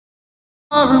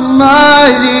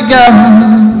Mighty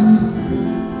God,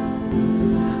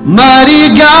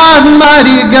 mighty God,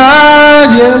 mighty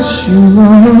God, yes, you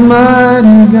are a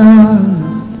mighty God.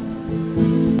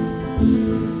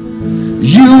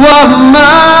 You are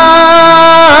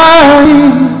mighty,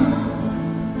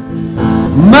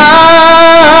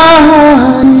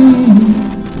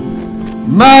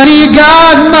 mighty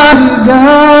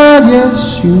God,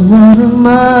 yes, you are a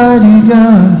mighty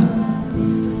God.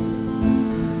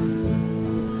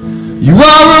 You are a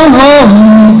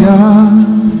holy God.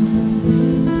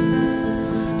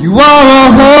 You are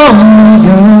a holy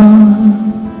God.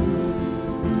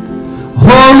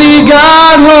 Holy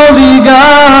God, holy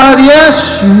God,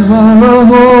 yes, you are a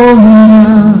holy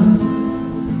God.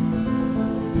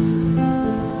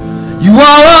 You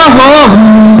are a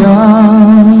holy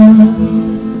God.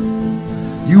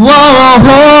 You are a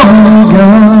holy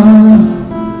God.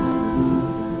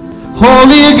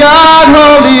 Holy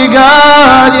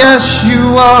God, yes,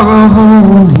 you are a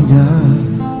holy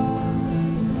God.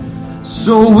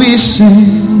 So we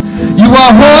sing, you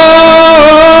are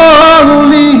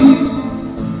holy,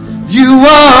 you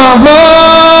are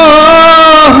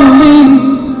holy.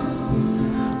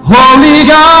 Holy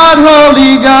God,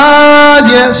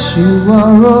 yes, you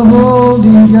are a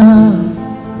holy God.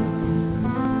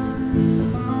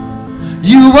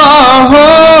 You are holy.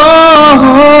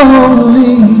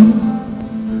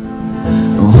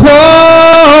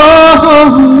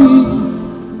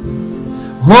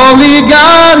 Holy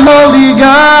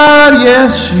God,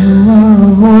 yes, you are a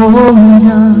holy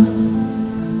God.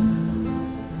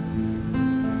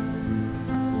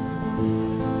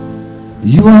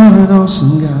 You are an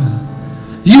awesome God.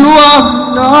 You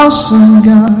are an awesome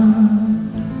God.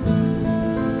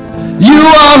 You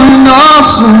are an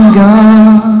awesome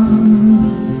God.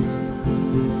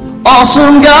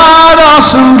 Awesome God,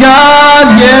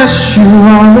 yes, you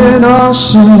are an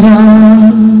awesome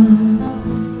God.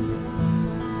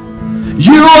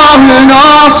 You are an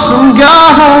awesome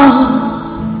God.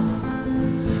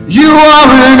 You are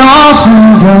an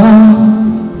awesome God.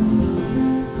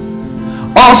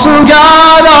 Awesome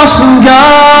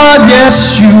God,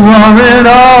 yes, you are an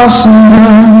awesome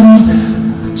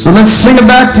God. So let's sing it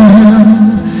back to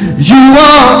him. You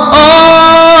are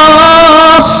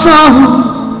awesome.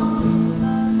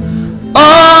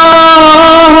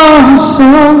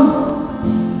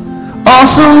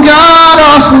 Awesome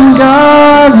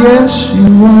God, yes,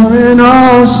 you are an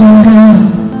awesome God.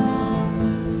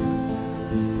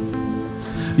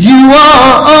 You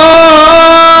are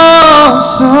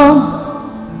awesome.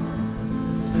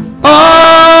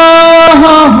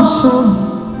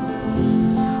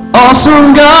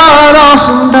 Awesome God,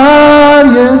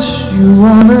 yes, you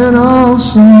are an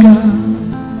awesome God.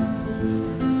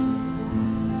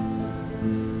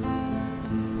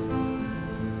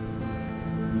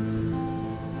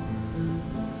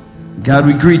 God,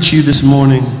 we greet you this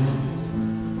morning.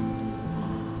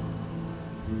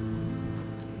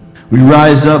 We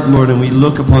rise up, Lord, and we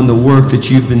look upon the work that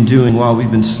you've been doing while we've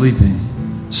been sleeping.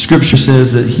 Scripture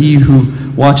says that he who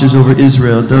watches over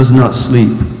Israel does not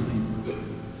sleep.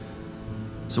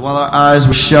 So while our eyes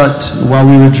were shut, while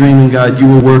we were dreaming, God, you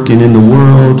were working in the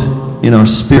world, in our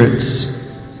spirits.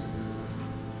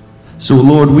 So,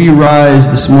 Lord, we rise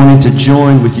this morning to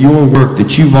join with your work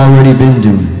that you've already been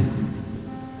doing.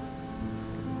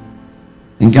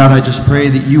 And God, I just pray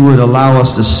that you would allow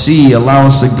us to see, allow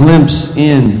us a glimpse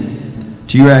in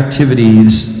to your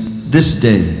activities this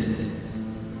day,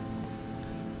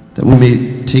 that we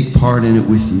may take part in it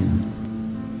with you.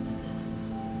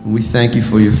 And we thank you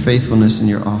for your faithfulness and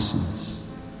your awesomeness.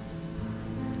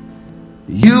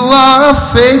 You are a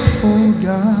faithful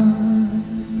God.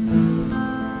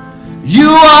 You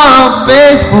are a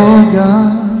faithful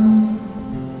God.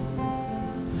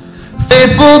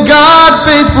 Faithful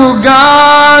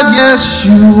God, yes,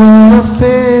 you are a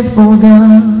faithful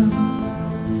God.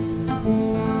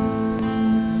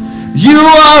 You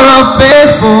are a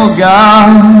faithful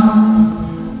God.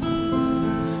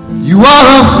 You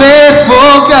are a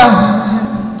faithful God.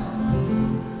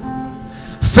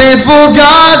 Faithful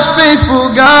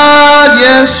God,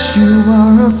 yes, you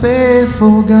are a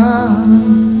faithful God.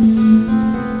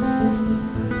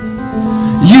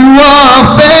 You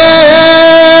are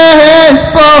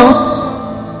faithful.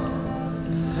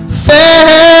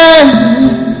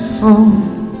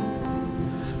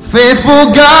 Faithful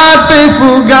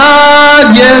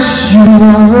God, yes, you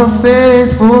are a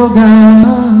faithful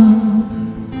God.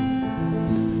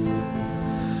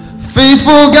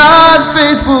 Faithful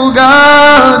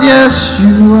God, yes,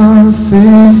 you are a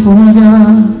faithful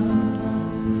God.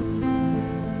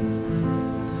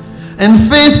 And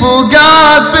faithful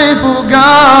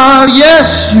God, yes,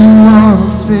 yes, you are a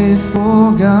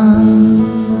faithful God.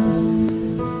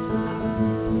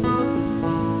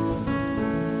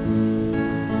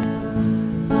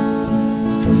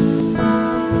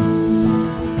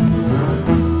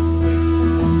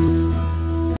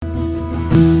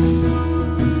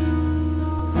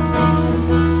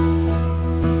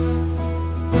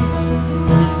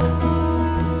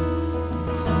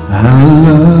 How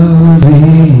lovely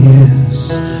is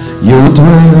your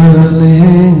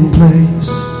dwelling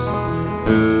place,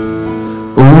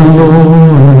 O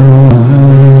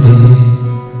Lord Almighty.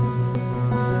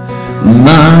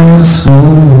 My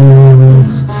soul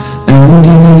and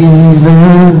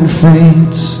even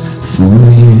faints for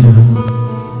you.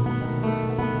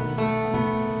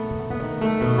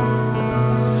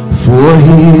 For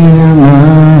here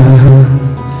my heart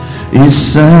is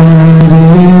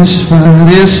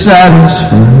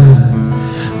satisfied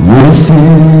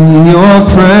within your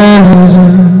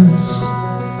presence.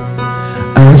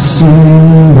 I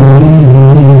sing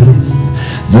beneath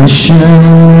the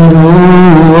shadow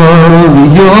of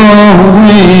your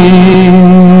wings.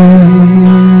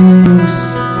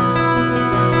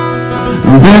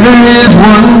 Better is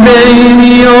one day in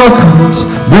your court,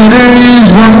 better is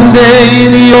one day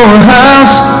in your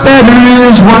house, better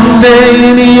is one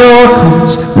day in your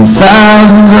courts than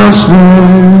thousands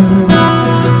elsewhere.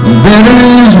 Better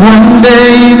is one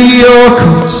day in your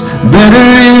courts, better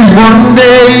is one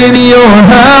day in your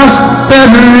house,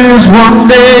 better is one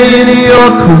day in your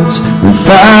courts than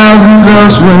thousands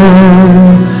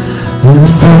elsewhere, than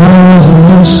thousands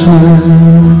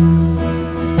elsewhere.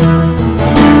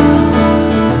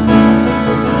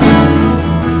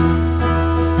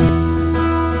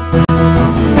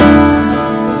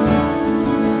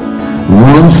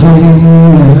 One thing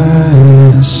I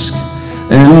ask,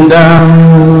 and I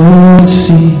would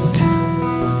seek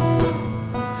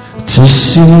to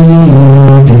see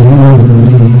your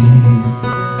beauty,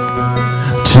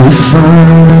 to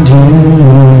find you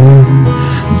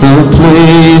in the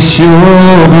place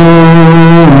your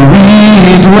glory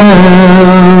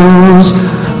dwells.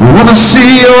 I want to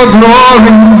see your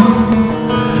glory.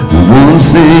 One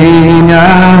thing I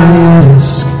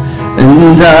ask,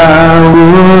 and I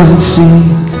would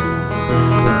seek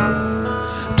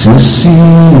to see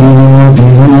your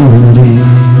beauty,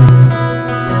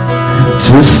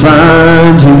 to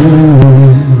find you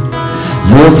in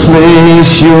the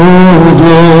place your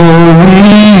glory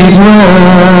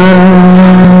dwells.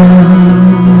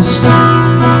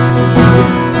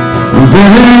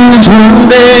 Better is one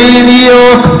day in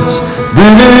your court,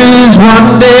 better is one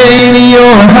day in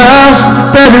your house,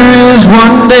 better is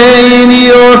one day in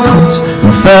your court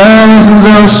than thousands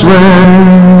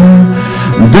elsewhere.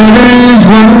 Better is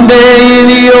one day in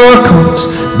your court,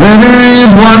 better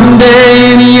is one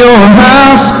day in your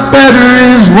house, better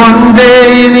is one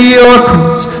day in your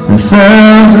court than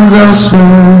thousands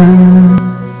elsewhere.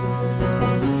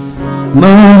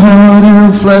 My heart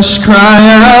and flesh cry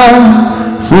out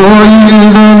for you,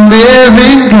 the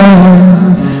living God.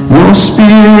 Your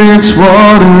spirit's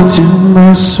water to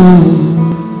my soul.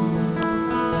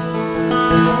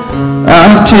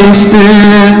 I've tasted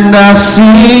and I've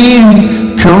seen.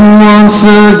 Come once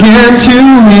again to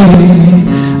me.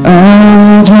 I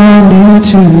will draw near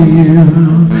to you.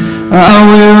 I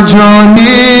will draw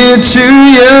near to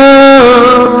you.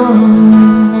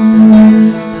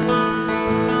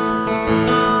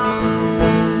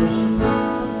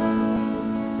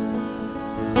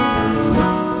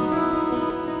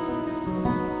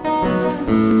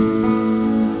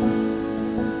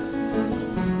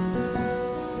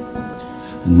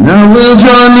 And I will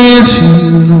draw near to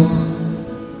you, Lord.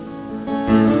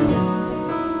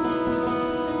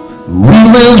 We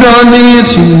will draw near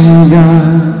to you,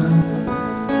 God.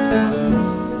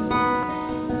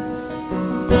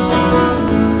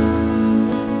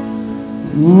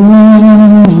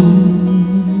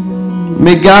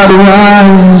 May God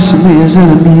arise and may his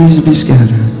enemies be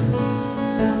scattered.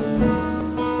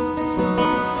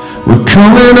 We're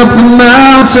coming up the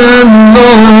mountain,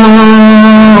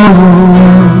 Lord.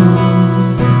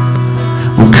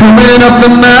 We're coming up the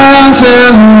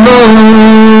mountain, Lord.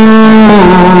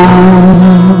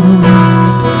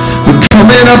 We're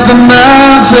coming up the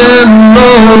mountain,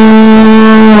 Lord.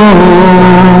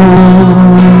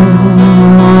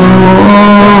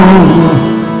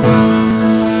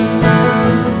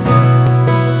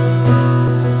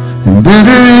 And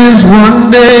better is one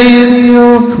day in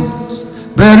your courts,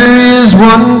 better is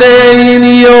one day in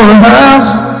your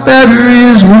house, better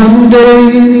is one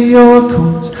day in your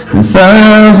courts than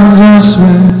thousands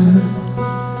elsewhere.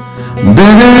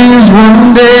 Better is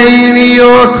one day in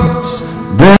your courts,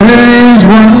 better is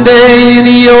one day in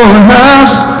your your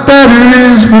house. Better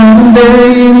is one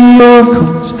day in your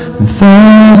courts than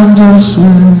thousands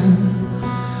elsewhere,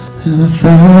 and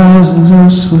 1,000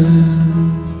 elsewhere.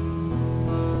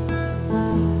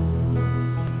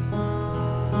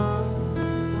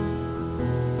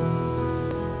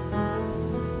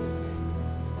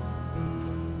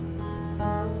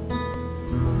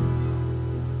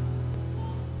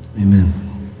 Amen.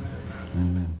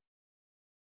 Amen.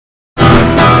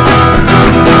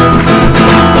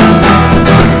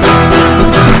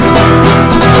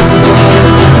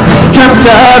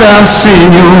 Cantar al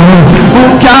Señor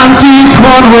un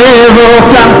cántico nuevo,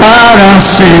 cantar al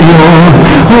Señor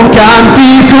un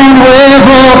cántico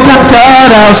nuevo, cantar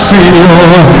al Señor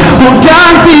un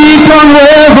cántico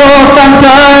nuevo,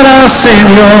 cantar al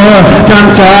Señor,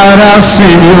 cantar al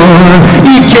Señor.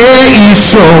 Y que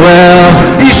hizo él,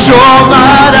 hizo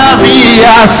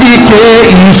maravillas, y que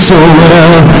hizo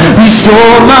él, hizo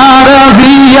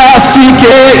maravillas, y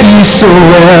que hizo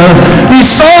él,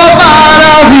 hizo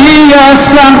maravillas.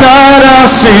 Cantar al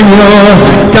Señor,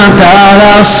 cantar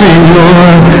al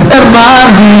Señor. El mar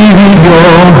vivió,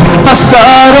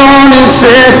 pasaron en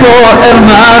seco, el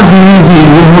mar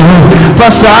vivió,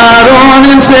 pasaron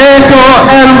en seco,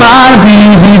 el mar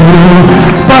vivió,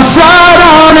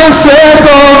 pasaron en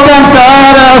seco.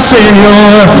 Cantar al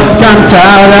Señor,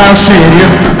 cantar al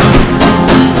Señor.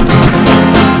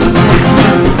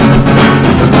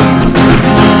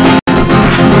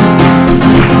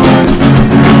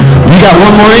 Got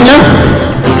one more in you?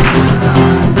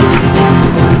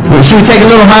 Well, should we take it a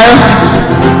little higher?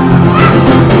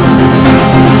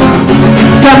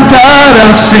 Cantar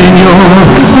al Señor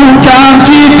un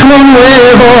cántico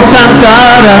nuevo,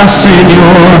 cantar al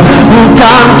Señor un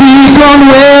cántico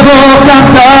nuevo,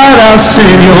 cantar al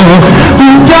Señor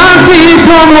un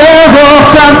cántico nuevo,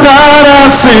 cantar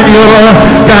al Señor,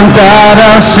 cantar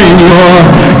al Señor.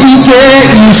 Y que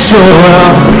hizo él,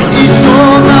 hizo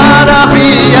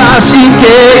maravillas, y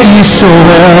que hizo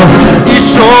él,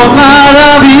 hizo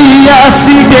maravillas, y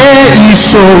que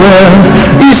hizo él,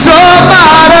 hizo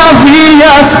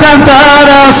maravillas. Cantar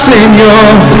al Señor,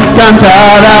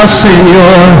 cantar al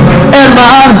Señor. El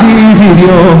mar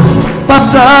vivió,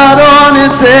 pasaron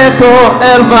en seco,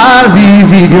 el mar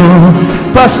vivió,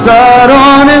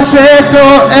 pasaron en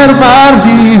seco, el mar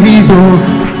vivió,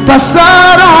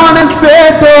 pasaron en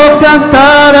seco.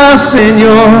 Cantar al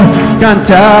Señor,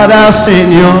 cantar al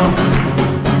Señor.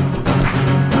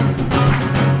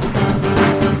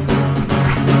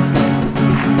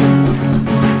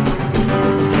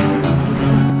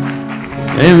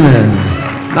 Amen.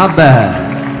 Not bad.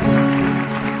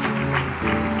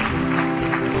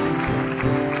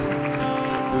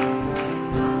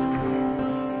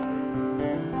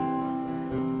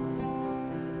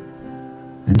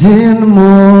 And in the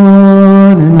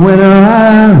morning when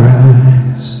I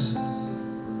rise,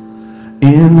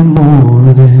 in the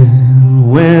morning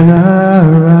when I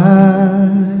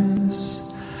rise,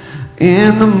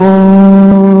 in the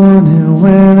morning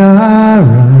when I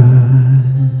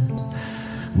rise,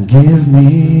 give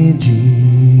me Jesus.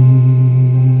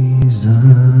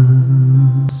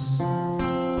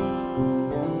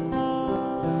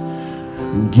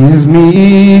 Give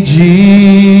me Jesus.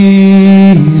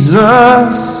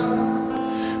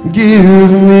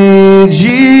 Give me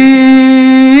Jesus.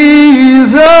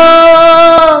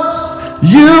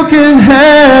 You can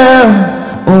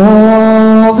have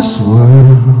all this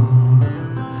world,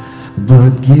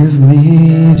 but give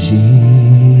me Jesus.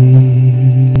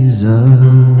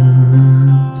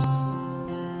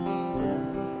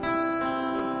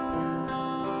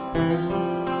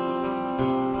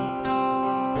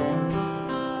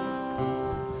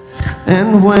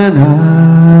 And when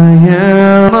I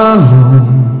am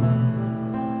alone,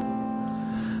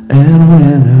 and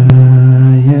when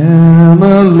I am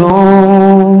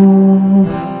alone,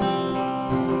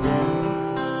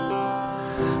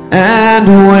 and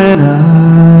when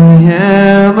I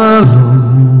am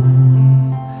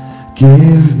alone,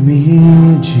 give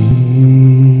me Jesus.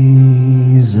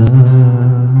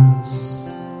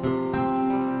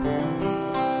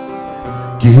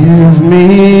 Give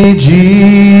me Jesus.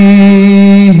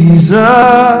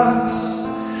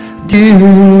 Give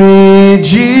me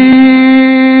Jesus.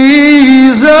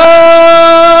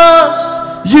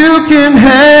 You can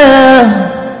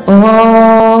have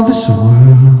all this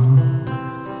world,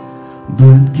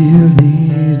 but give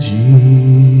me Jesus.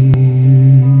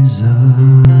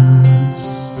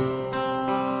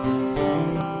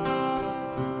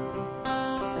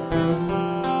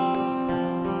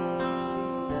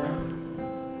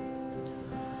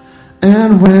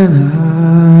 And when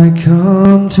I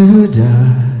come to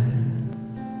die,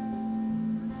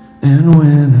 And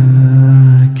when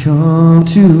I come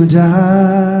to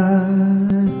die,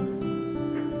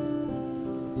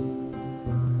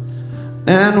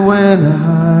 and when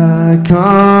I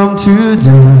come to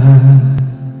die,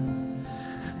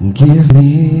 give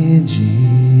me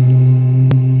Jesus.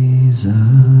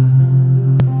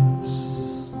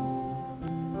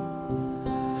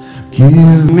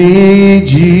 Give me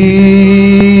Jesus.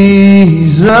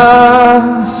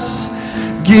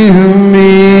 Give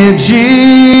me Jesus.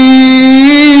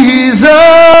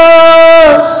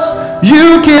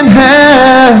 You can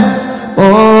have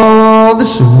all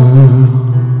this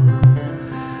world,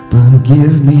 but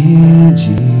give me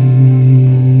Jesus.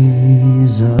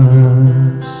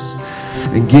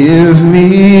 And give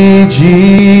me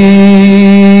Jesus.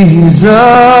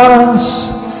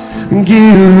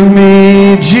 Give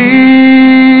me Jesus.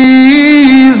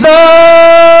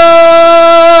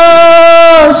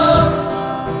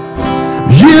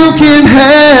 You can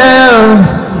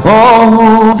have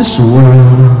all this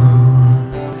world.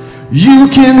 You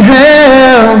can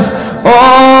have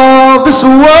all this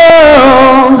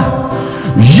world.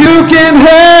 You can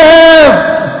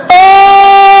have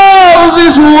all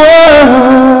this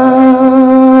world,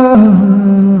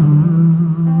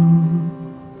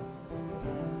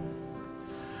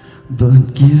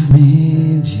 but give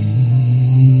me Jesus.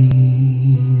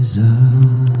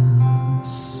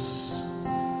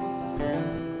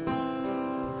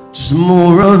 Just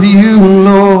more of you,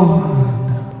 Lord.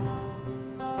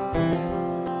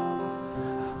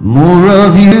 More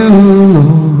of you,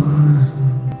 Lord.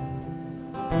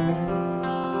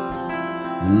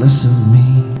 Less of me.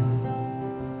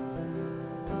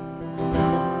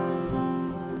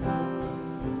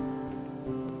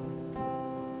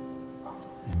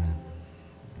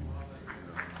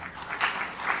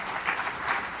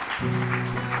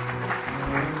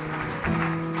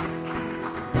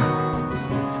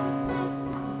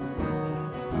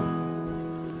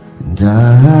 And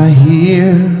I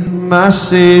hear my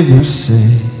Savior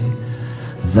say,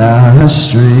 thy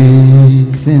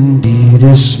strength indeed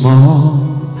is small.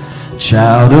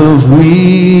 Child of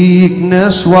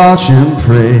weakness, watch and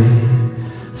pray.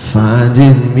 Find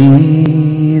in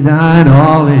me thine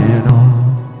all in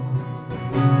all.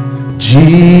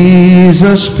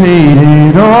 Jesus paid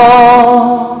it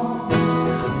all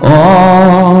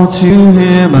to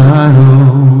him I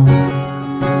owe.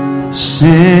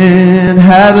 Sin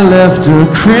had left a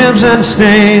crimson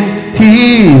stain,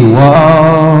 he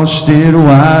washed it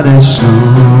white as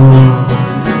snow.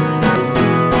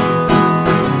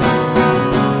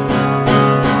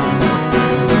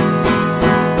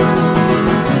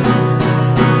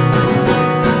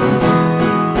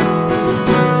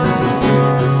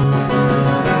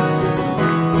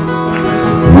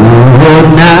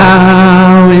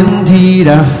 Now indeed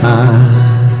I find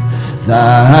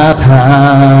thy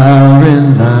power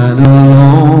in thine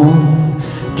alone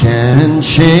can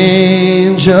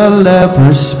change a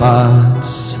leper's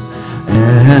spots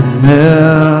and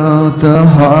melt the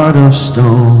heart of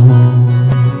stone.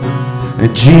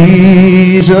 And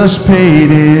Jesus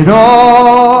paid it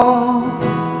all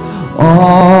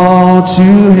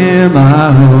to him I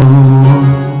owe.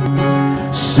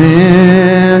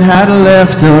 Sin had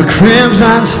left a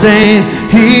crimson stain,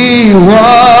 he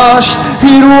washed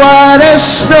it white as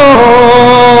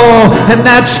snow. And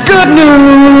that's good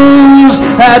news,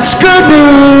 that's good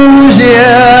news,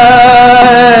 yeah.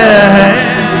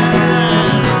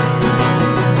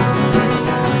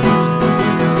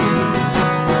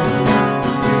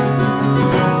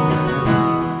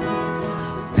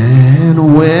 And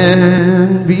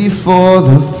when before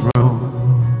the throne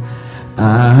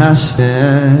I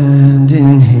stand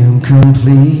in him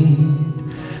complete,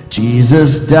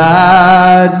 Jesus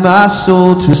died my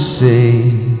soul to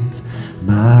save.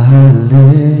 My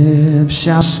lips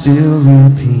shall still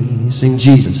repeat. Sing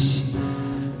Jesus.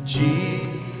 Jesus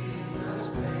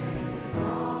paid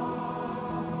all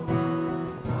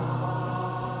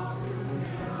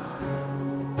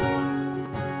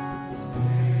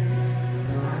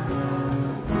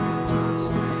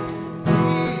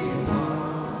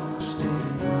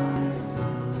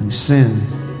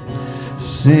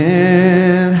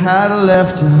Sin had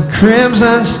left a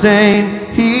crimson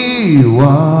stain, he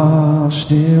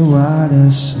washed it white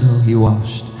as snow. He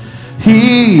washed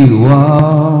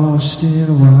it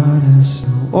white as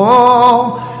snow.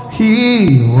 Oh,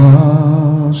 he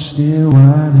washed it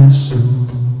white as snow.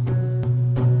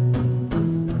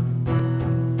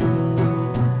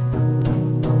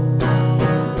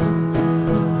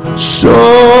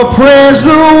 So praise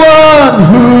the one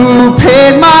who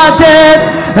paid my debt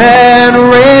and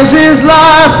raised his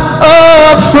life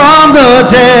up from the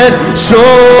dead. So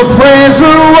praise the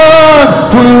one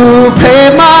one who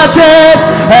paid my debt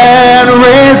and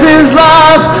raised his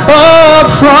life up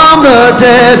from the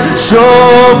dead. So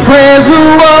praise the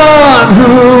one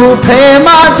who paid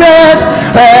my debt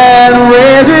and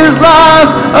raised his life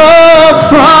up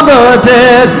from the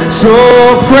dead. So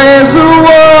praise the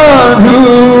one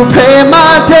who paid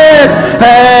my debt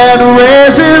and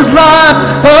raised his life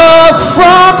up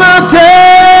from the dead.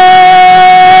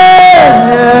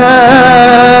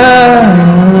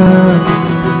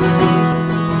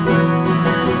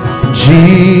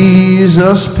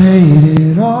 Jesus paid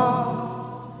it all.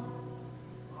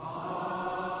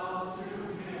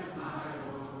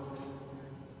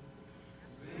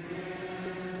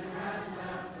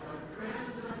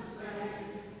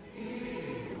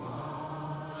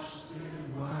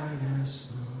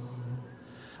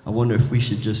 I wonder if we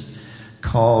should just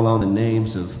call on the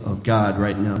names of God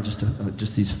right now,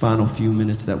 just these final few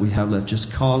minutes that we have left.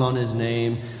 Just call on his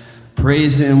name,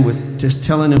 praise him with just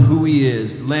telling him who he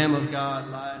is. Lamb of God,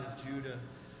 Lion of Judah,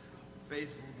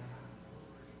 faithful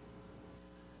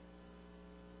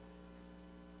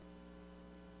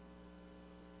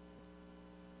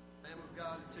God. Lamb of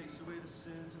God who takes away the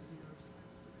sins of the earth.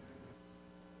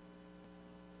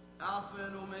 Alpha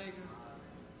and Omega.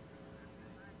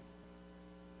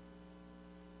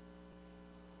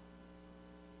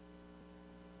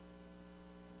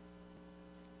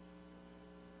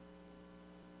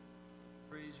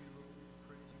 Praise you, Lord.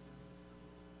 Praise you,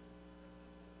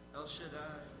 God. El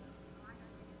Shaddai.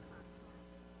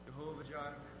 Jehovah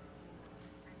Jireh.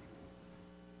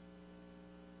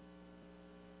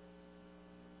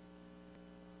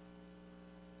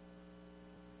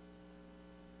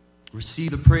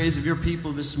 Receive the praise of your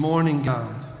people this morning,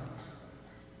 God.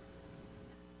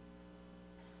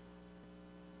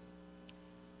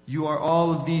 You are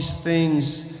all of these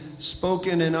things,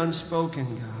 spoken and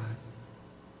unspoken, God.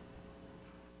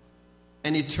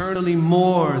 And eternally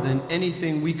more than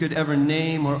anything we could ever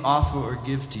name or offer or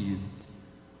give to you.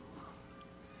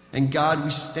 And God,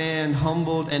 we stand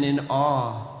humbled and in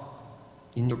awe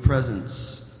in your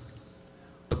presence,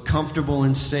 but comfortable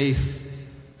and safe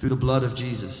through the blood of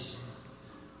Jesus.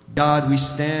 God, we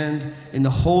stand in the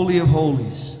Holy of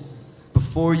Holies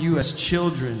before you as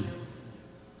children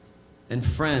and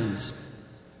friends.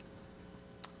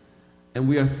 And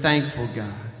we are thankful,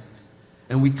 God.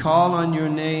 And we call on your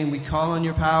name, we call on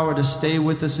your power to stay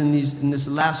with us in this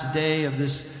last day of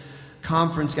this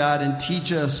conference, God, and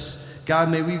teach us. God,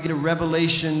 may we get a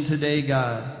revelation today,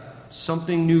 God,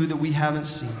 something new that we haven't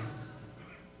seen.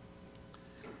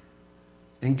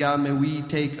 And God, may we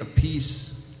take a piece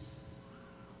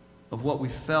of what we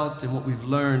felt and what we've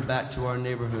learned back to our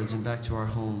neighborhoods and back to our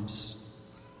homes.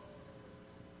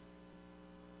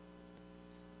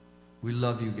 We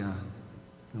love you, God,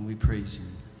 and we praise you.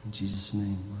 In Jesus'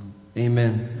 name,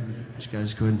 amen. You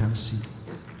guys go ahead and have a seat.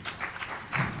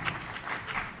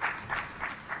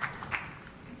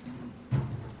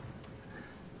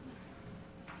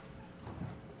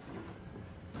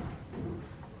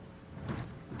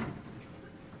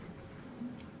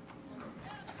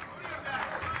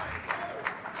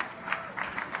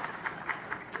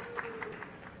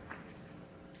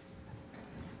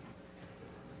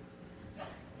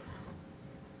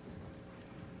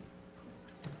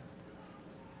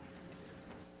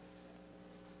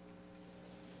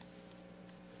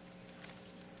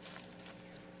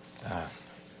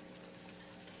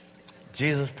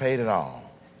 Jesus paid it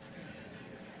all.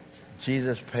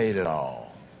 Jesus paid it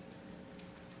all.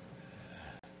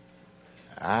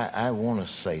 I want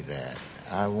to say that.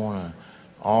 I want to,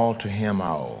 all to him I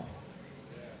owe.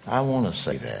 I want to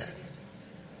say that.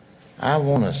 I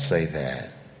want to say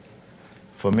that.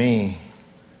 For me,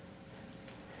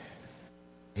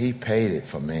 he paid it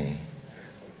for me.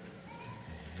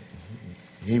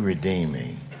 He redeemed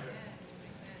me.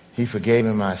 He forgave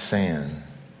me my sin.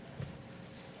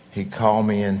 He called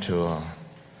me into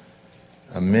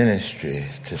a ministry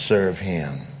to serve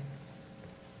him.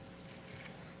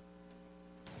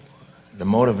 The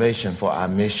motivation for our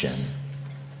mission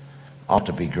ought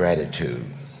to be gratitude.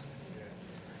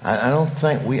 I don't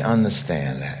think we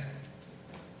understand that.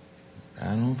 I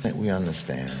don't think we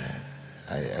understand that.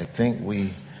 I think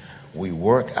we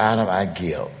work out of our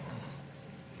guilt.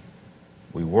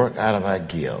 We work out of our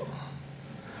guilt.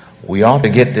 We ought to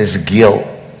get this guilt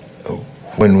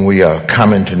when we are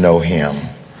coming to know him.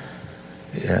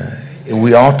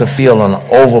 We ought to feel an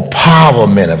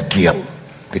overpowerment of guilt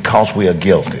because we are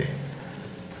guilty.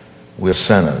 We're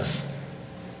sinners.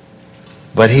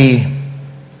 But his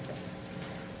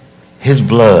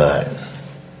blood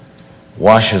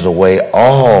washes away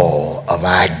all of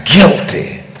our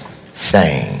guilty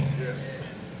stain.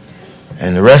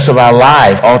 And the rest of our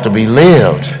life ought to be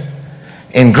lived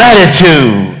in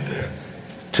gratitude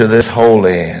to this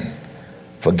holy and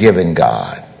forgiving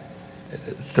God.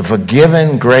 The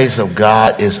forgiving grace of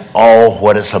God is all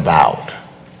what it's about.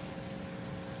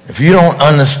 If you don't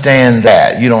understand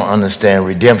that, you don't understand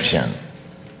redemption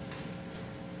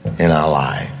in our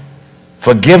life.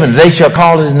 Forgiven, they shall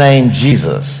call his name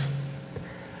Jesus,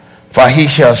 for he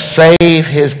shall save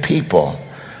his people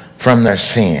from their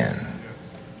sin.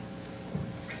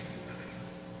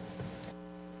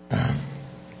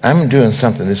 I'm doing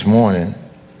something this morning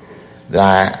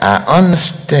that I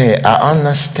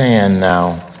understand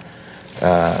now.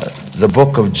 The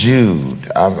book of Jude.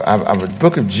 The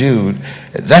book of Jude.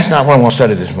 That's not what I want to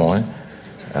study this morning.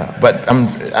 But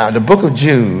the book of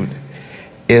Jude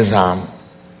is one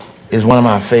of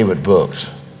my favorite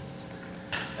books.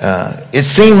 It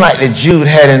seemed like that Jude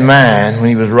had in mind when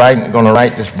he was going to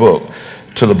write this book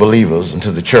to the believers and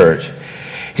to the church.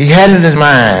 He had in his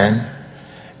mind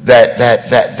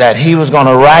that he was going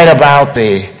to write about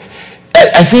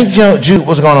I think Jude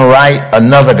was going to write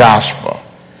another gospel,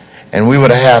 and we would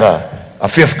have had a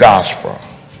fifth gospel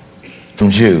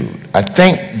from Jude. I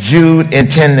think Jude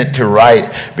intended to write,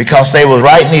 because they were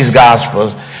writing these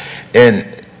gospels,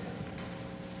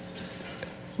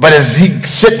 but as he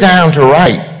sit down to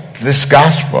write this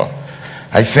gospel,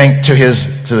 I think to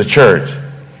the church,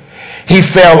 he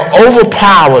felt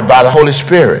overpowered by the Holy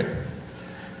Spirit,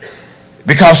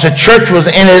 because the church was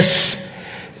in its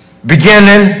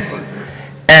beginning,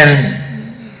 and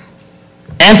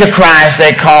Antichrist,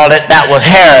 they called it, that was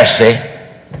heresy,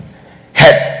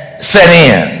 had set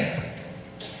in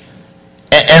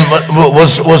and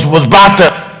was about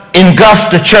to engulf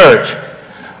the church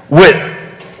with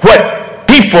what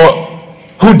people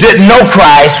who didn't know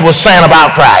Christ was saying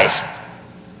about Christ.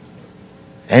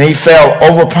 And he felt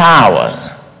overpowered.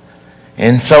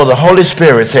 And so the Holy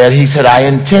Spirit said, I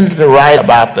intended to write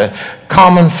about the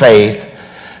common faith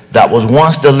that was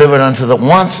once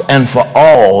and for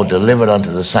all delivered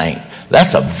unto the saints.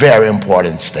 That's a very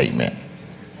important statement.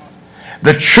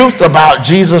 The truth about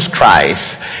Jesus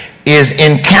Christ is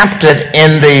encapsulated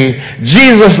in the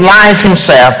Jesus life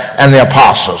himself and the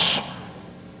apostles.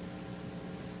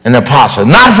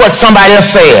 Not what somebody else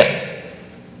said,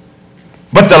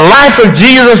 but the life of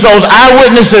Jesus, those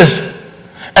eyewitnesses,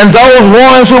 and those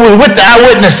ones who were with the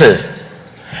eyewitnesses.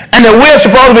 And that we're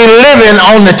supposed to be living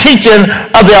on the teaching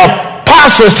of the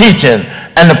apostles' teaching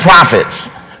and the prophets,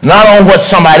 not on what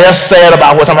somebody else said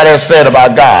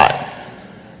about God.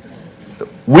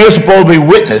 We're supposed to be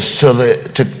witness to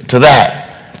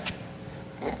that.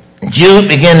 Jude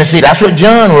began to see, that's what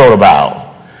John wrote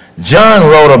about. John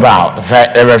wrote about the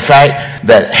fact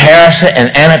that heresy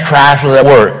and Antichrist was at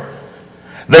work.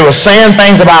 They were saying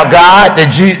things about God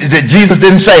that Jesus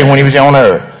didn't say when he was on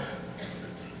earth.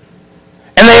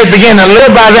 And they began to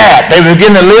live by that. They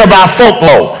began to live by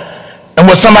folklore and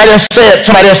what somebody else said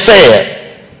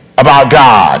about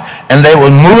God. And they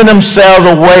were moving themselves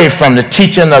away from the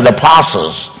teaching of the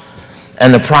apostles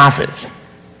and the prophets.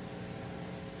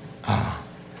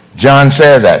 John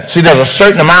said that. See, there's a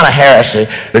certain amount of heresy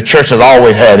the church has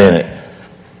always had in it.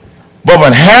 But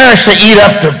when heresy eat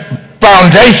up the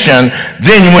foundation,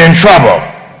 then you're in trouble.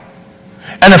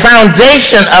 And the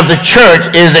foundation of the church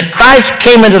is that Christ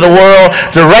came into the world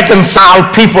to reconcile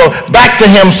people back to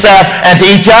himself and to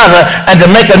each other, and to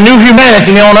make a new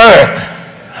humanity on earth.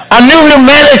 A new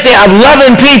humanity of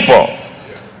loving people.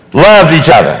 Loved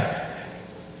each other.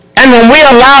 And when we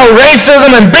allow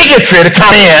racism and bigotry to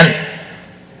come in,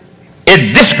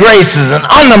 it disgraces and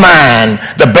undermines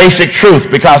the basic truth,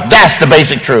 because that's the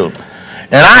basic truth.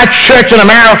 And our church in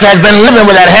America has been living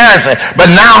with that heresy,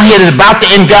 but now it is about to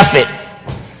engulf it.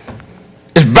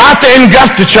 It's about to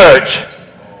engulf the church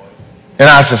in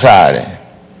our society.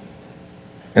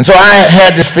 And so I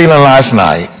had this feeling last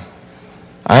night.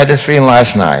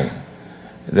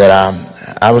 That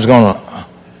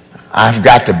I've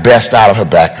got the best out of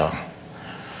Habakkuk.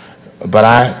 But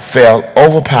I felt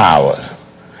overpowered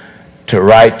to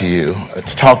write to you, to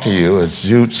talk to you, as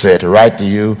Jude said, to write to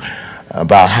you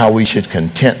about how we should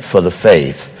contend for the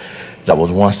faith that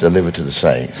was once delivered to the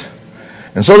saints.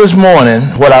 And so this morning,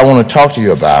 what I want to talk to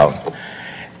you about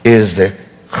is the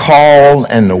call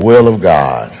and the will of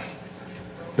God.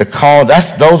 The call,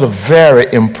 those are very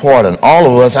important. All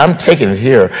of us, I'm taking it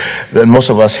here, that most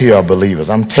of us here are believers.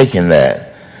 I'm taking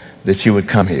that you would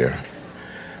come here.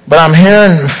 But I'm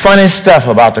hearing funny stuff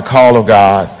about the call of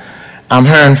God. I'm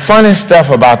hearing funny stuff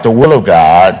about the will of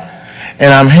God.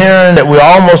 And I'm hearing that we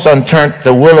almost turned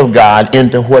the will of God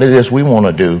into what it is we want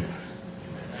to do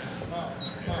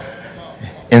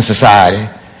in society,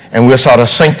 and we're sort of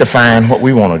sanctifying what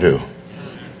we want to do.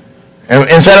 And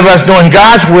instead of us doing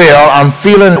God's will, I'm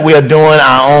feeling that we are doing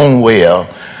our own will.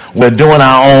 We're doing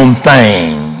our own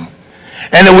thing.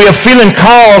 And that we are feeling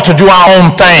called to do our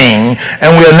own thing,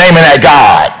 and we are naming that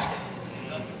God.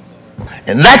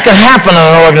 And that can happen in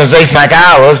an organization like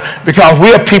ours because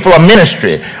we are people of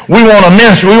ministry. We want a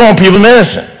ministry. We want people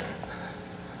ministering.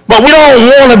 But we don't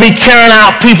want to be carrying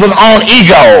out people's own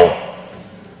ego.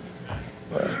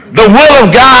 The will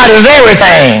of God is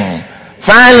everything.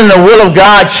 Finding the will of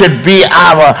God should be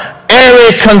our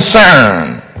every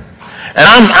concern. And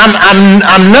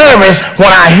I'm nervous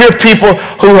when I hear people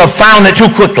who have found it too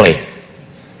quickly.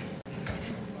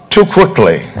 Too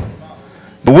quickly.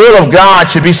 The will of God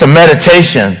should be some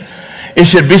meditation. It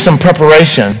should be some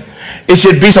preparation. It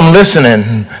should be some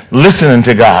listening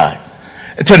to God,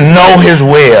 to know his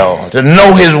will,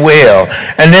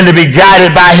 and then to be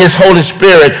guided by his Holy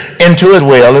Spirit into his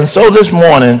will. And so this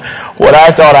morning, what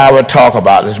I thought I would talk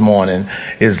about this morning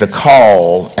is the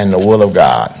call and the will of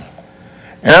God.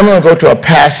 And I'm going to go to a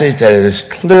passage that is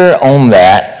clear on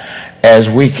that as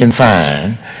we can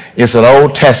find. It's an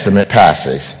Old Testament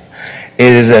passage. It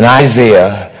is in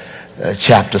Isaiah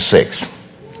chapter 6.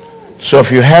 So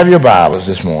if you have your Bibles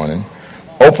this morning,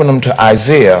 open them to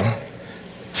Isaiah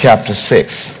chapter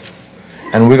 6.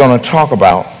 And we're going to talk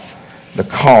about the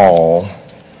call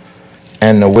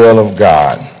and the will of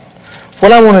God.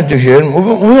 What I want to do here, we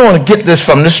want to get this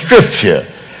from the scripture.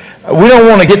 We don't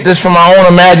want to get this from our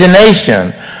own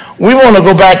imagination. We want to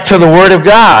go back to the Word of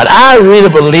God. I really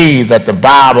believe that the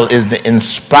Bible is the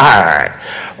inspired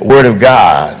Word of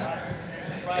God.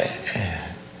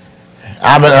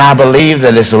 I believe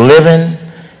that it's living,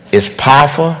 it's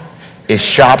powerful, it's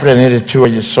sharper than any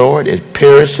two-edged sword, it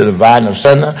pierces to the dividing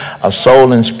asunder of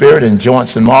soul and spirit and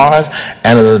joints and marrows,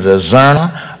 and is a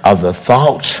discerner of the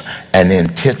thoughts and the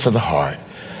intents of the heart.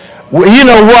 You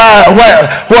know where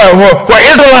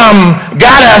Islam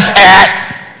got us at,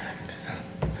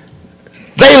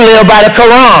 they live by the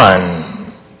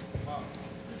Quran.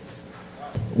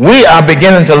 We are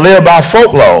beginning to live by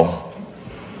folklore.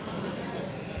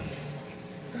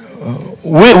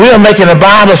 We are making the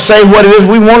Bible say what it is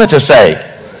we want it to say.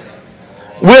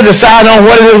 We'll decide on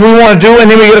what it is we want to do, and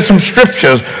then we get some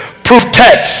scriptures, proof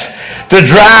texts, to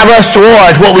drive us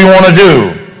towards what we want to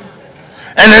do.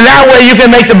 And in that way, you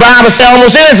can make the Bible say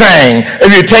almost anything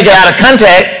if you take it out of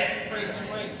context.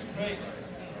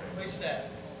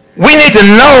 We need to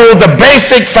know the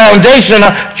basic foundation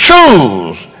of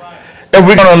truths if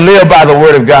we're going to live by the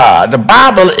Word of God. The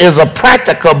Bible is a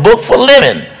practical book for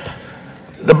living.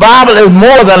 The Bible is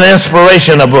more than an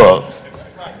inspirational book.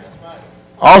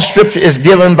 All scripture is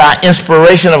given by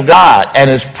inspiration of God and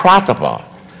is profitable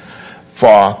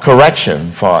for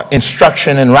correction, for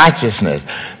instruction in righteousness,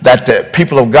 that the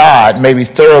people of God may be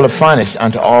thoroughly furnished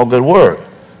unto all good work.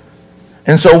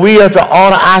 And so we have to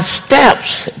honor our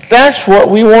steps. That's what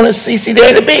we want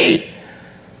CCDA to be.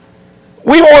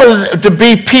 We wanted to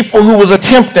be people who was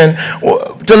attempting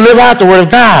to live out the Word of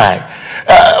God.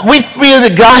 We feel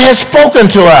that God has spoken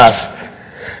to us.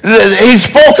 He's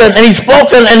spoken,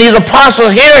 and these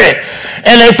apostles hear it,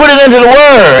 and they put it into the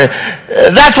Word.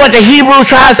 That's what the Hebrew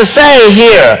tries to say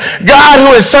here. God,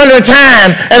 who is sundry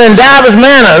time and in divers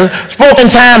manners, spoke in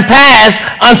time past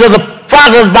unto the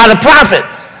fathers by the prophet,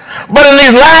 but in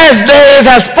these last days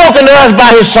has spoken to us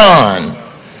by his Son.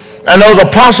 And those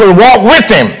apostles walked with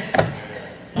him,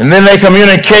 and then they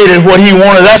communicated what he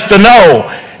wanted us to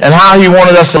know and how he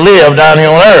wanted us to live down here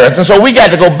on earth. And so we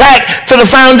got to go back to the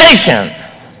foundation.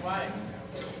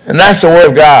 And that's the Word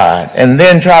of God. And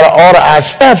then try to order our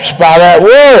steps by that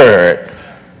Word.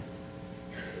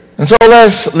 And so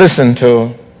let's listen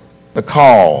to the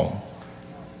call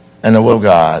and the will of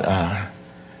God.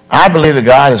 I believe that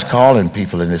God is calling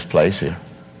people in this place here.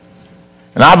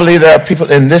 And I believe there are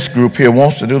people in this group here who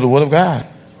wants to do the will of God.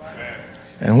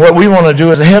 And what we want to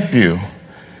do is to help you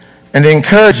and to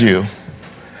encourage you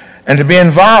and to be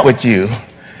involved with you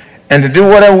and to do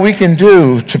whatever we can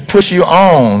do to push you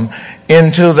on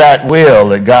into that will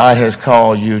that God has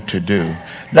called you to do.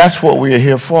 That's what we are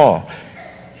here for.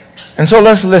 And so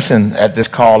let's listen at this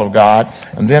call of God,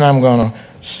 and then I'm going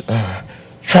to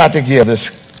try to give this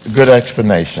good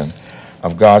explanation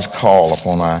of God's call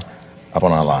upon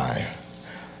our life.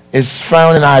 It's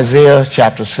found in Isaiah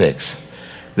chapter 6.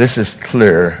 This is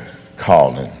clear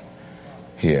calling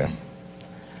here.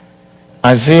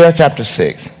 Isaiah chapter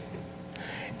 6.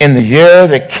 In the year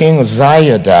that King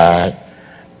Uzziah died,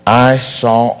 I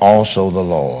saw also the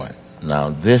Lord. Now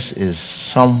this is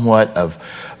somewhat of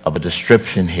a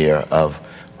description here of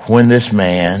when this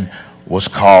man was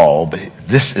called, but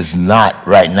this is not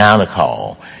right now the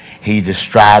call. He's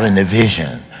describing the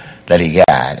vision that he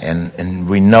got. And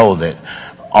we know that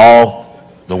all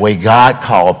the way God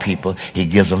called people, he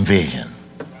gives them vision.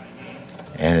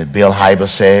 And as Bill Hyber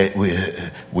said,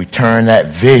 we turn that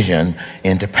vision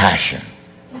into passion.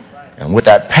 And with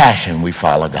that passion, we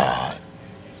follow God.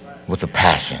 With the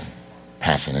passion.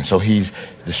 And so he's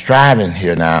describing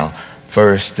here now,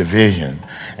 first the vision.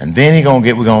 And then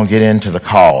we're going to get into the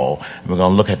call. We're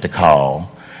going to look at the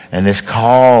call. And this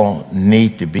call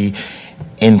needs to be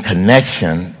in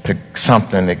connection to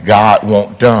something that God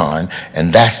wants done,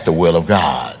 and that's the will of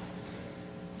God.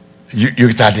 You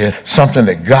get the idea, something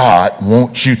that God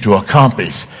wants you to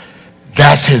accomplish.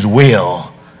 That's his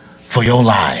will for your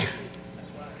life.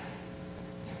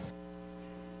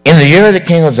 In the year that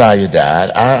King Uzziah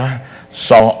died, I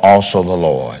saw also the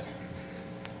Lord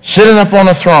sitting upon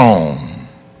a throne,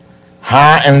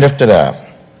 high and lifted up,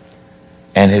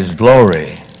 and his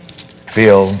glory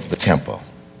filled the temple.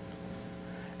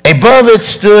 Above it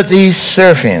stood these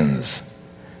seraphims,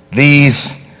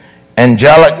 these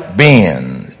angelic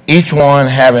beings, each one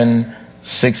having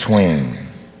 6 wings.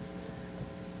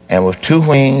 And with 2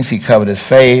 wings he covered his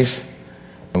face,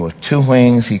 and with 2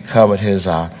 wings he covered his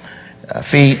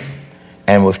feet,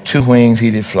 and with 2 wings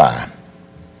he did fly.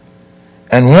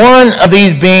 And one of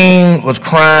these beings was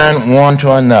crying one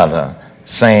to another,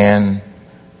 saying,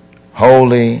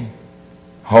 Holy,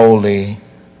 holy,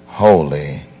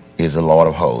 holy is the Lord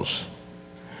of hosts.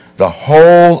 The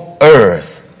whole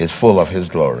earth is full of his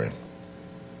glory.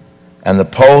 And the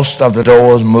posts of the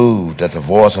doors moved at the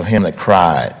voice of him that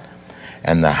cried,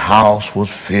 and the house was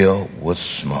filled with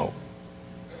smoke.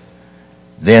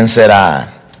 Then said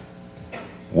I,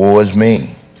 Woe is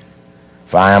me,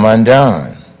 for I am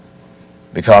undone,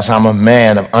 because I'm a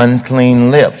man of unclean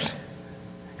lips,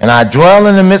 and I dwell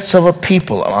in the midst of a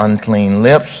people of unclean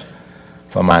lips,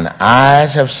 for mine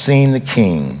eyes have seen the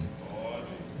King,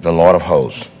 the Lord of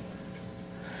hosts.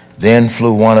 Then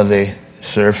flew one of the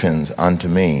seraphims unto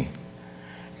me,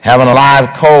 having a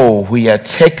live coal he had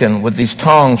taken with his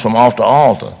tongues from off the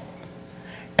altar.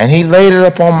 And he laid it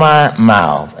upon my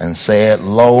mouth and said,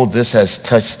 Lo, this has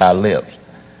touched thy lips.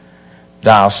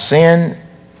 Thy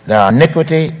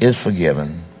iniquity is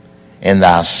forgiven, and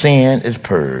thy sin is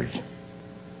purged.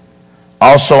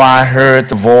 Also I heard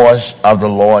the voice of the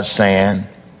Lord saying,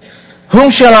 Whom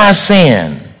shall I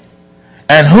send?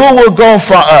 And who will go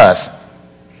for us?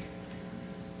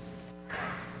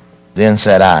 Then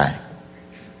said I,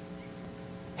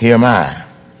 Here am I,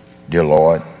 dear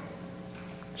Lord,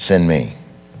 send me.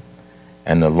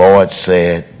 And the Lord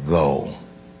said, Go,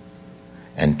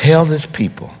 and tell this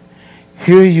people,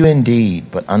 Hear you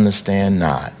indeed, but understand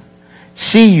not.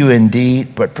 See you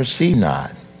indeed, but perceive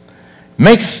not.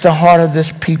 Makes the heart of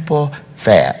this people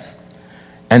fat,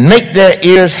 and make their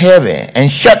ears heavy,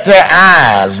 and shut their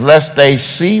eyes, lest they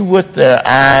see with their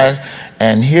eyes,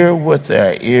 and hear with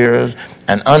their ears,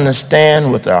 and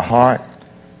understand with their heart,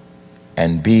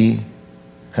 and be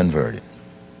converted.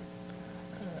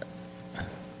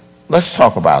 Let's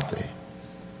talk about this.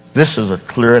 This is a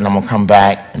clear, and I'm going to come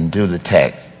back and do the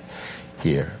text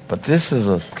here. But this is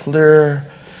the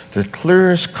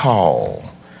clearest call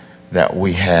that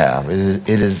we have. It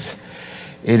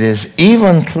is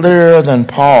even clearer than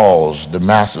Paul's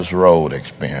Damascus Road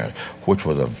experience, which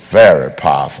was a very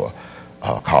powerful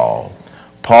call.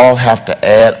 Paul have to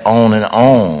add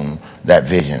on that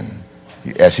vision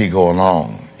as he go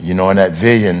along. You know, in that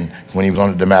vision, when he was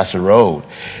on the Damascus Road,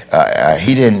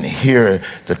 he didn't hear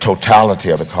the totality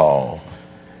of the call.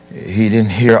 He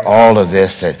didn't hear all of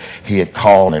this that he had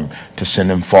called him to send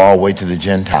them far away to the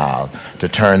Gentiles, to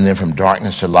turn them from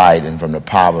darkness to light and from the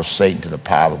power of Satan to the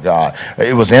power of God.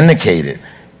 It was indicated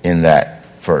in that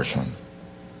first one.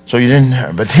 So you didn't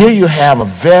hear. But here you have a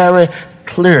very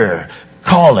clear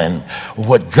calling,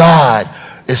 what God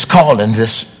is calling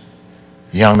this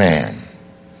young man.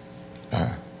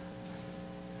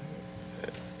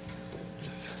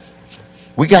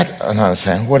 We got to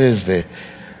understand what is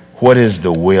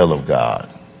the will of God.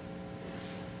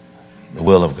 The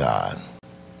will of God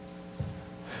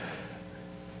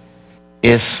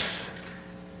is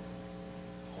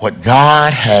what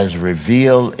God has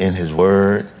revealed in his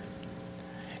word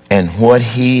and what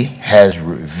he has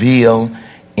revealed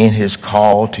in his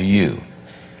call to you.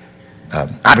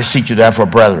 I beseech you therefore,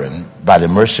 brethren, by the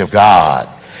mercy of God,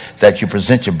 that you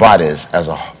present your bodies as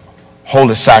a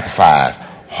holy sacrifice,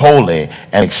 holy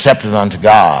and accepted unto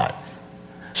God,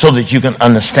 so that you can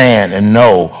understand and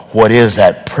know what is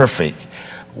that perfect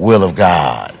will of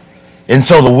God. And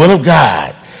so the will of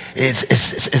God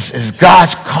is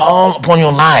God's call upon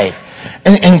your life.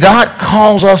 And God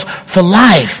calls us for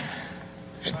life.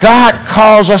 God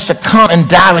calls us to come and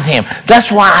die with him.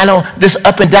 That's why I know this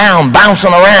up and down,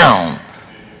 bouncing around.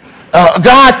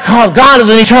 God is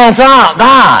an eternal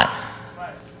God.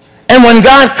 And when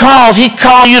God calls, he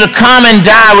calls you to come and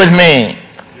die with me.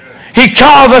 He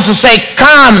calls us to say,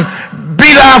 come,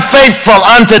 be thou faithful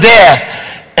unto death,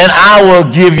 and I will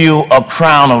give you a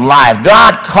crown of life.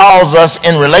 God calls us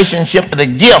in relationship to the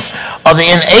gift of the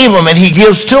enablement he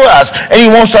gives to us, and he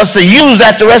wants us to use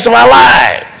that the rest of our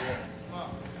lives.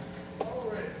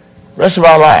 Rest of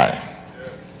our lives.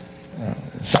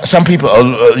 Some people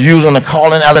are using the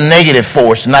calling as a negative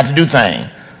force not to do things.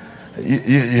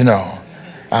 You know.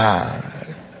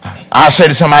 I'll say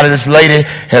to somebody, this lady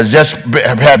has just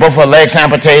had both her legs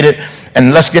amputated,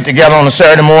 and let's get together on a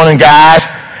Saturday morning, guys,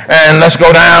 and let's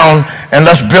go down and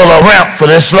let's build a ramp for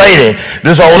this lady,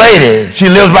 this old lady. She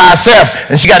lives by herself,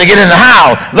 and she got to get in the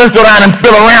house. Let's go down and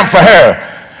build a ramp for her.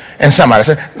 And somebody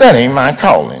said, that ain't my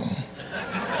calling.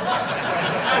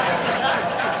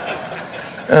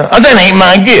 That ain't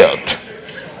my gift.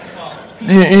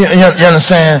 You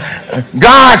understand?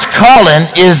 God's calling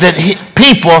is that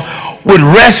people would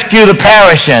rescue the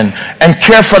perishing and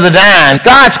care for the dying.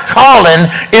 God's calling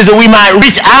is that we might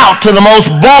reach out to the most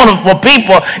vulnerable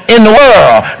people in the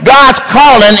world. God's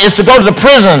calling is to go to the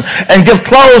prison and give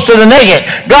clothes to the naked.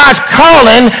 God's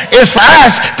calling is for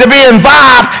us to be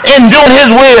involved in doing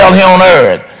his will here on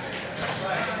earth.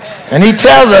 And he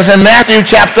tells us in Matthew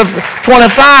chapter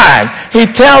 25, he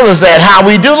tells us that how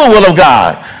we do the will of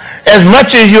God. As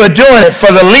much as you are doing it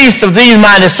for the least of these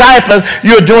my disciples,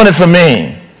 you're doing it for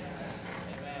me.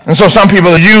 And so some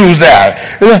people use that.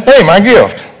 Hey, my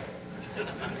gift.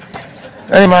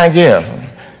 Hey, my gift.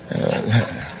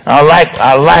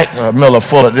 I like Miller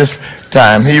Fuller at this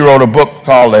time. He wrote a book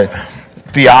called The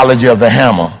Theology of the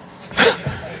Hammer.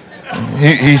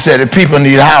 He said that people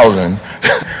need housing.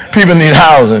 People need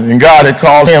housing, and God had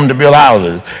called him to build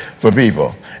houses for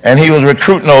people. And he was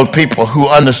recruiting those people who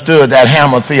understood that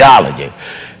hammer theology.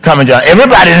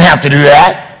 Everybody didn't have to do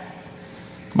that,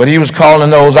 but he was calling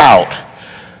those out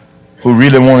who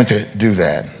really wanted to do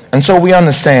that. And so we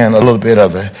understand a little bit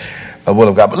of the will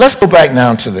of God. But let's go back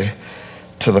now to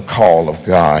the call of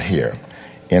God here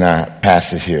in our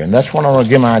passage here. And that's what I want to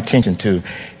give my attention to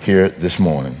here this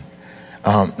morning.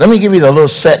 Let me give you the little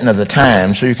setting of the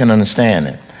time so you can understand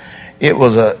it. It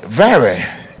was a very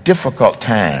difficult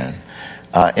time.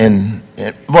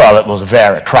 It was a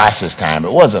very crisis time.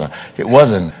 It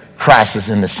wasn't crisis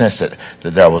in the sense that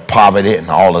there was poverty and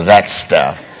all of that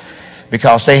stuff,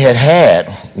 because they had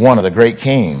one of the great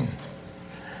kings.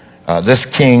 This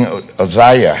King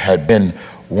Uzziah had been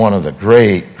one of the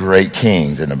great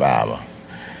kings in the Bible.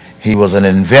 He was an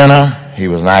inventor. He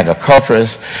was an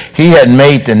agriculturist. He had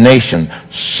made the nation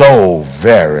so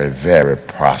very, very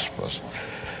prosperous.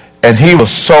 And he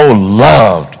was so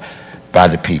loved by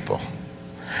the people.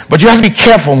 But you have to be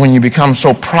careful when you become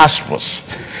so prosperous,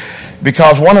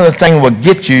 because one of the things will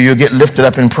get you'll get lifted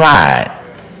up in pride.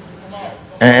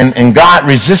 And God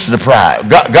resists the pride.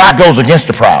 God goes against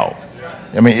the proud.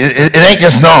 I mean, it ain't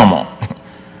just normal.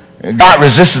 God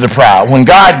resists the proud. When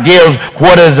God gives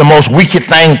what is the most wicked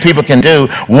thing people can do,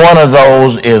 one of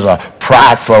those is a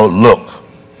prideful look.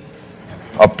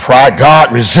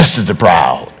 God resisted the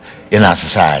proud in our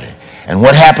society. And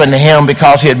what happened to him,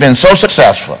 because he had been so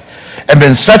successful and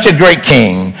been such a great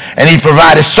king, and he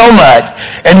provided so much,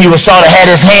 and he was sort of had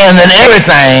his hand in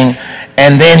everything,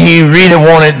 and then he really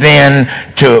wanted then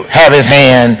to have his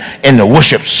hand in the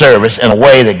worship service in a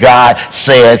way that God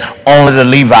said only the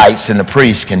Levites and the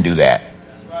priests can do that.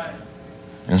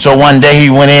 And so one day he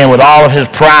went in with all of his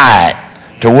pride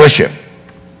to worship.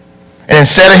 And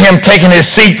instead of him taking his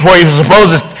seat where he was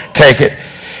supposed to take it,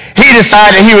 he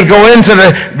decided he would go in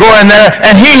there,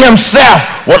 and he himself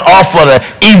would offer the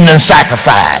evening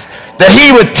sacrifice. That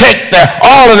he would take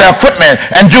all of their equipment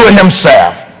and do it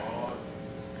himself.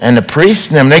 And the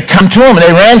priests and them, they come to him and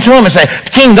they ran to him and say,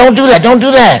 King, don't do that, don't do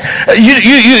that.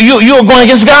 You're going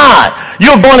against God.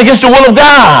 You're going against the will of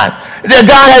God. That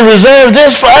God has reserved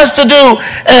this for us to do,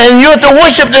 and you're to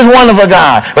worship this wonderful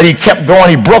God. But he kept going.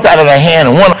 He broke out of their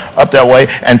hand and went up that way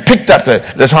and picked up the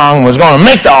tongue and was going to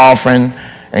make the offering,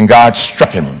 and God struck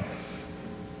him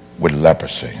with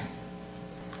leprosy.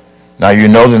 Now, you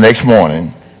know, the next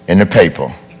morning in the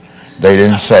paper, they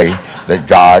didn't say that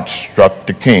God struck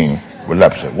the king with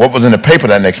leprosy. What was in the paper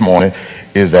that next morning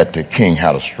is that the king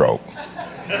had a stroke.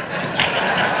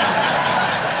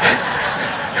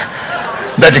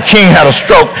 That the king had a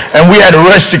stroke, and we had to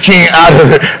rush the king out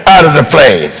of the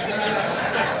place.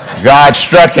 God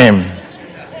struck him,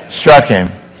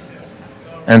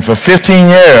 and for 15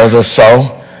 years or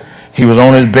so, he was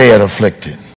on his bed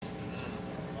afflicted.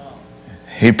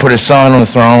 he put his son on the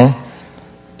throne,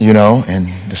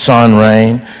 and the son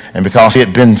reigned. And because he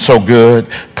had been so good,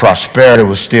 prosperity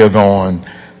was still going.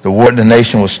 The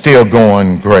nation was still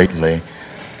going greatly.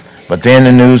 But then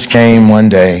the news came one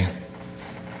day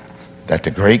that the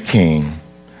great king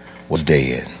was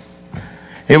dead.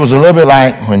 It was a little bit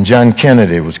like when John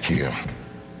Kennedy was killed.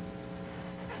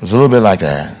 It was a little bit like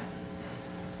that.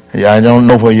 Yeah, I don't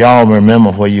know where y'all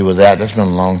remember where you was at. That's been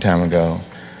a long time ago.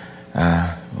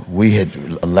 We had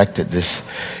elected this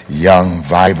young,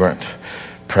 vibrant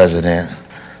president.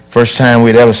 First time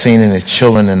we'd ever seen any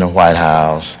children in the White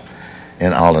House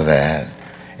and all of that.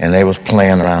 And they was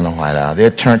playing around the White House. They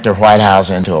had turned the White House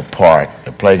into a park,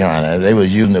 a playground. They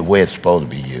was using it the way it's supposed to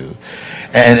be used.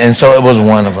 And so it was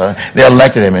wonderful. They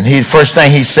elected him. And first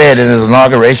thing he said in his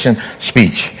inauguration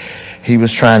speech, he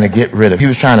was trying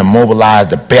to mobilize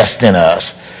the best in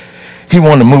us. He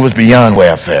wanted to move us beyond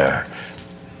welfare.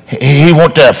 He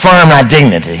wanted to affirm our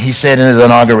dignity. He said in his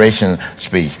inauguration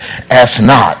speech, ask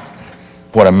not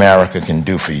what America can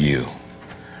do for you,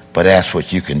 but ask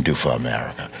what you can do for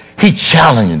America. He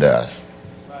challenged us.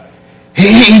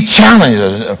 He challenged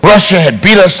us. Russia had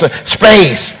beat us to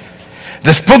space.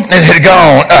 The Sputnik had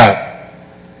gone up.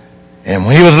 And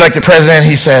when he was elected president,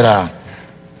 he said,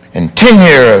 in 10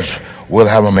 years, we'll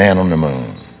have a man on the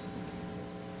moon.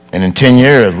 And in 10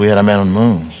 years, we had a man on the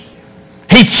moon.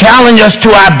 He challenged us to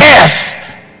our best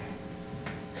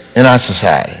in our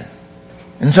society.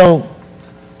 And so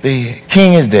the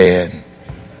king is dead.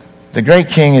 The great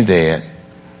king is dead.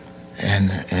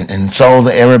 And so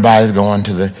everybody's going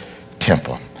to the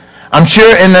temple. I'm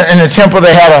sure in the temple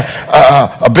they had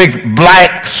a big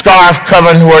black scarf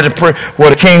covering where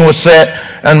the king was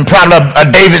set, and probably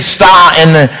a David star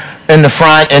in the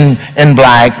front in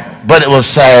black. But it was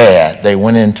sad. They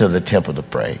went into the temple to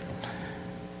pray.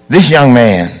 This young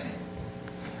man,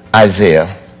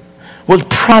 Isaiah, was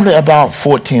probably about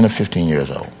 14 or 15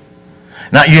 years old.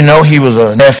 Now he was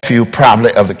a nephew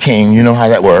probably of the king. You know how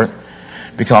that worked,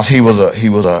 because he was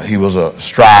a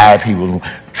scribe. He was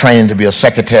trained to be a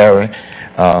secretary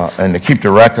and to keep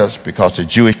the records, because the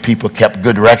Jewish people kept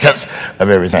good records of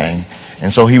everything,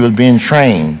 and so he was being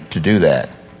trained to do that.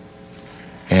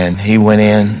 And he went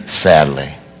in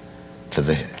sadly to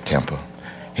the temple.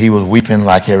 He was weeping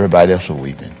like everybody else was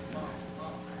weeping.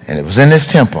 And it was in this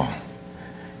temple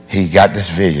he got this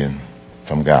vision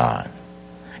from God.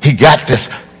 He got this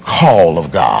call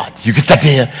of God. You get that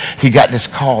there? He got this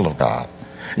call of God.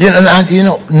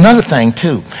 Another thing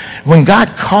too, when God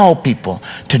called people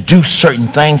to do certain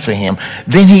things for him,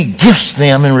 then he gifts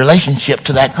them in relationship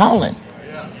to that calling.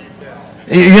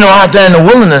 Out there in the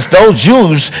wilderness, those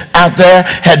Jews out there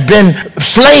had been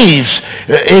slaves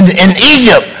in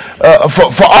Egypt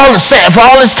for all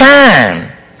this time.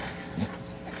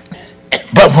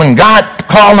 But when God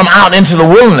called them out into the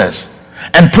wilderness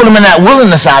and put them in that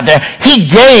wilderness out there, he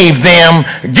gave them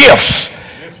gifts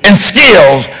and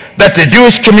skills that the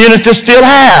Jewish community still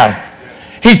have.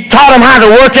 He taught them how to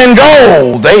work in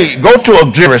gold. They go to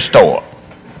a jewelry store.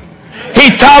 He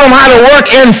taught them how to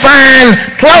work in fine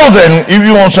clothing. If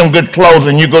you want some good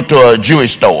clothing, you go to a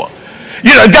Jewish store.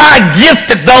 God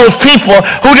gifted those people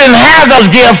who didn't have those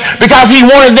gifts because he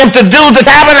wanted them to do the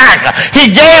tabernacle. He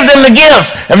gave them the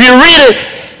gifts. If you read it,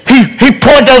 he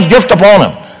poured those gifts upon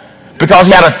them because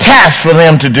he had a task for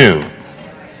them to do.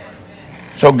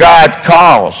 So God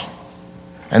calls,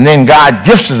 and then God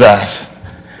gifts us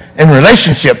in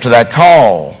relationship to that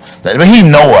call. He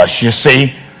know us, you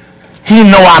see. He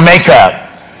know our makeup.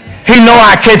 He know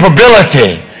our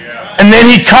capability. And then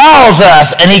he calls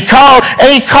us, and he calls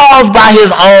by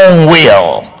his own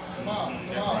will,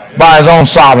 by his own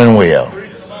sovereign will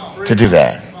to do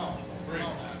that.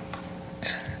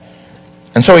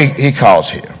 And so he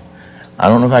calls here. I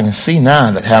don't know if I can see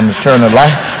now that having to turn the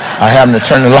light. I having to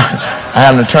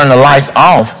turn the lights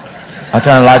off. I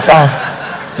turn the lights off.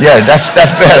 Yeah, that's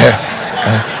better.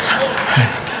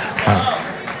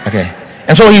 Okay.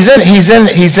 And so he's in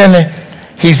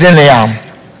the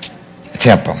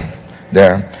temple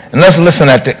there. And let's listen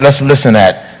at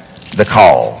the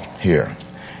call here.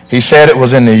 He said, it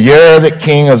was in the year that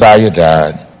King Uzziah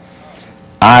died,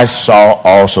 I saw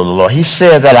also the Lord. He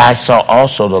said that I saw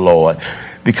also the Lord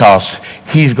because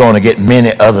he's going to get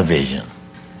many other visions.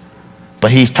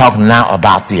 But he's talking now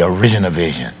about the original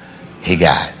vision he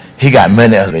got. He got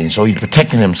many other visions. So he's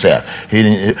protecting himself. He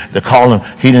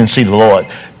didn't see the Lord.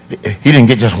 He didn't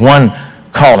get just one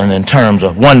calling in terms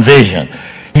of one vision.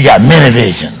 He got many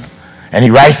visions. And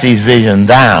he writes these visions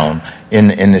down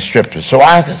in the scriptures. So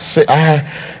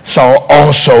I saw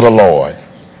also the Lord.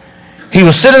 He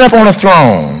was sitting up on a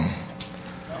throne.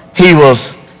 He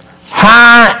was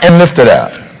high and lifted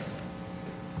up.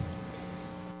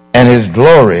 and his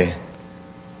glory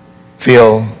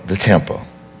filled the temple.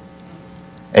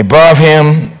 Above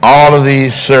him, all of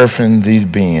these seraphim, these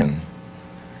beings,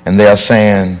 and they are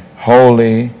saying,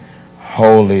 holy,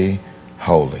 holy,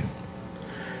 holy.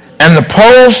 And the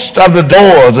posts of the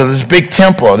doors of this big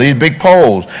temple, these big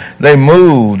poles, they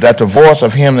moved at the voice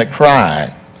of him that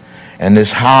cried, and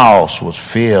this house was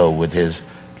filled with his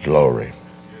glory.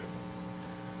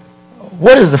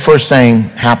 What is the first thing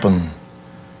happened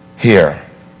here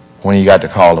when you got the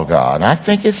call of God? And I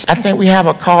think we have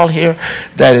a call here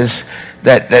that is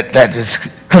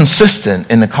consistent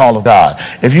in the call of God.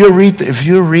 If you read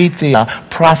the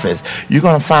prophets, you're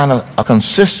going to find a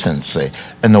consistency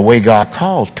in the way God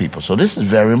calls people. So this is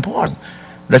very important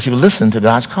that you listen to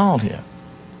God's call here.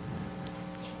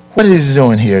 What is he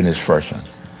doing here in this first one?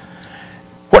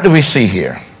 What do we see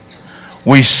here?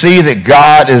 We see that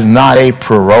God is not a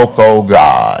parochial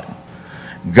God.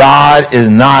 God is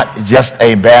not just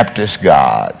a Baptist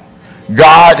God.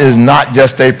 God is not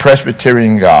just a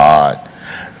Presbyterian God.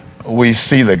 We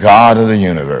see the God of the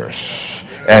universe,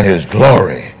 and his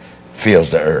glory fills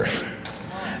the earth.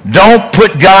 Don't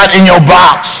put God in your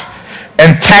box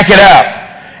and tack it up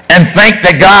and think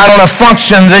that God only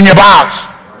functions in your box.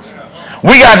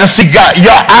 We got to see God.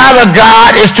 Your outer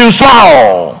God is too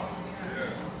small.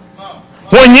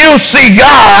 When you see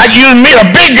God, you meet a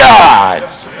big God.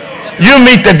 You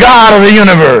meet the God of the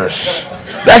universe.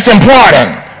 That's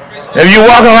important. If you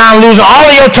walk around losing all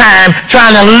of your time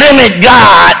trying to limit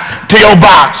God to your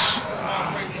box.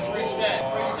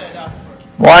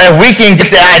 Boy, if we can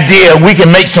get the idea, we can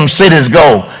make some cities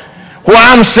go. What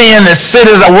I'm seeing that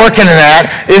cities are working in that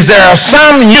is there are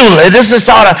some usually, this is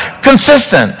sort of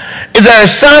consistent, is there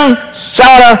is some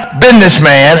sort of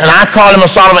businessman, and I call him a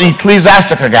sort of an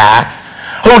ecclesiastical guy,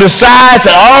 who decides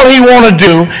that all he want to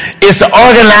do is to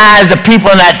organize the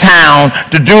people in that town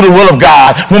to do the will of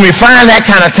God. When we find that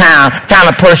kind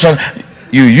of person,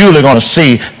 you're usually going to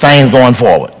see things going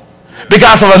forward.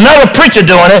 Because of another preacher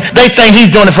doing it, they think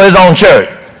he's doing it for his own church.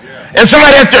 And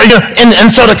somebody else, and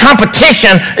so the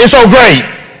competition is so great.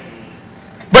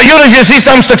 But usually you see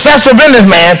some successful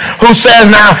businessman who says,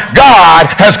 now, God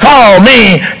has called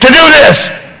me to do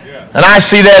this. And I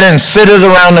see that in cities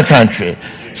around the country.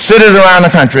 Cities around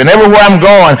the country. And everywhere I'm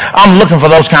going, I'm looking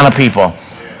for those kind of people.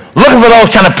 Looking for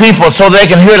those kind of people so they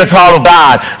can hear the call of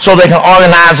God, so they can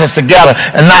organize us together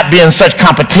and not be in such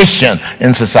competition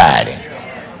in society.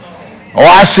 Oh,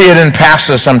 I see it in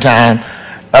pastors sometimes.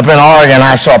 Up in Oregon,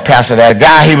 I saw a pastor, that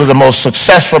guy, he was the most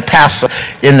successful pastor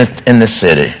in the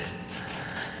city.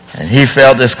 And he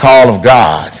felt this call of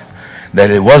God,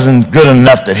 that it wasn't good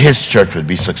enough that his church would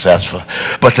be successful,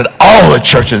 but that all the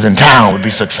churches in town would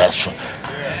be successful.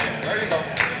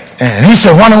 And he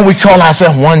said, why don't we call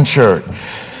ourselves one church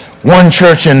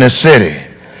in the city,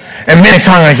 and many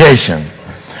congregations,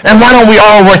 and why don't we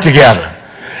all work together?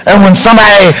 And when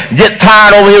somebody get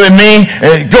tired over here with me,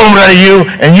 and go over to you,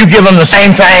 and you give them the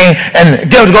same thing, and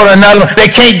go to another one, they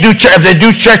can't do church. If they do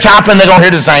church hopping, they're going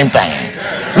to hear the same thing.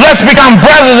 Let's become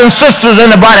brothers and sisters in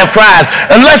the body of Christ,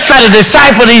 and let's try to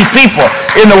disciple these people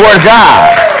in the Word of God.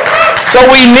 So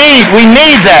we need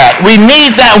that. We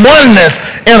need that oneness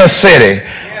in a city.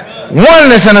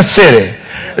 Oneness in a city.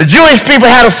 The Jewish people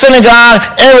had a synagogue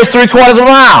every 3/4 of a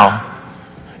mile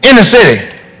in the city.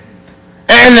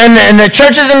 And the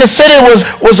churches in the city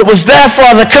was there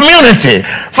for the community,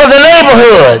 for the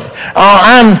neighborhood.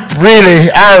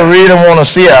 I really want to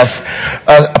see us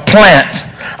a plant.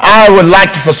 I would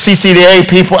like for CCDA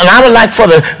people, and I would like for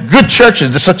the good churches,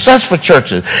 the successful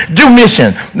churches, do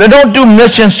mission. They don't do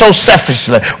mission so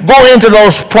selfishly. Go into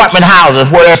those apartment houses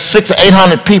where there's 600 or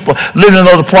 800 people living in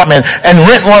those apartments and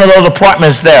rent one of those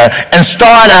apartments there and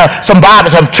start some Bible,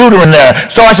 some tutoring there,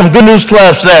 start some good news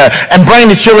clubs there, and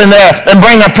bring the children there and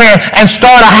bring their parents and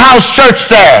start a house church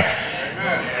there.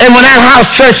 And when that house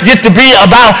church get to be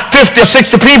about 50 or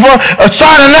 60 people,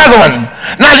 start another one.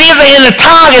 Now, these are in the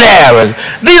target areas.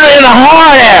 These are in the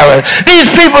hard areas. These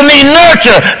people need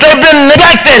nurture. They've been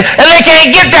neglected, and they can't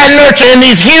get that nurture in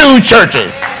these huge churches.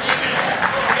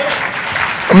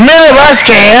 Many of us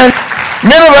can.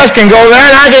 Many of us can go there,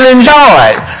 and I can enjoy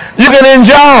it. You can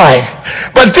enjoy it.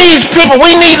 But these people,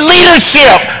 we need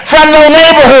leadership from those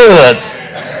neighborhoods.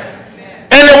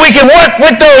 And that we can work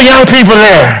with those young people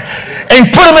there and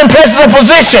put them in places of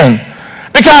position.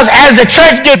 Because as the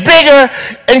church gets bigger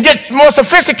and gets more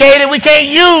sophisticated, we can't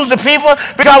use the people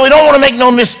because we don't want to make no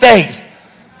mistakes.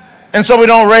 And so we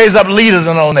don't raise up leaders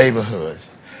in those neighborhoods.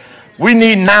 We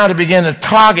need now to begin to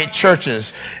target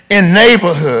churches in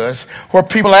neighborhoods where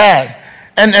people are at.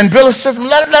 And build a system.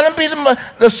 Let them be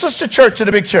the sister church to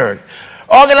the big church.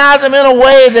 Organize them in a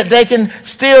way that they can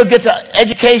still get the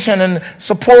education and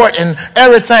support and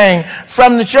everything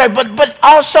from the church, but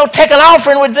also take an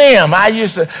offering with them. I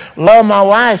used to love my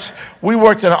wife. We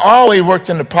always worked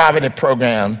in the poverty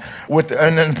program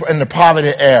in the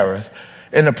poverty areas,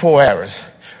 in the poor areas,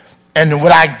 and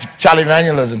with our child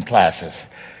evangelism classes.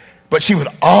 But she would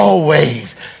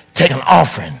always take an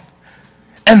offering.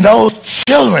 And those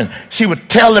children, she would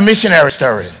tell the missionary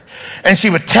stories. And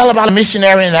she would tell about a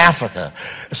missionary in Africa,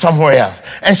 somewhere else.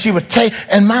 And she would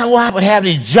and my wife would have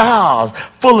these jars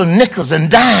full of nickels and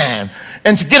dimes,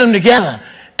 and to get them together,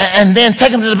 and then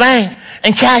take them to the bank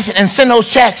and cash it and send those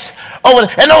checks over.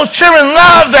 And those children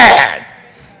love that.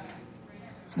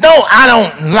 No, I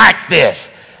don't like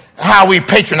this, how we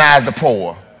patronize the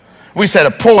poor. We say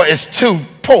the poor is too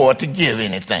poor to give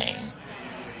anything.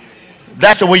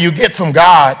 That's the way you get from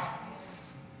God.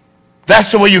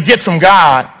 That's the way you get from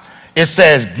God. It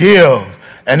says, give,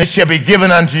 and it shall be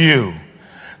given unto you.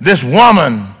 This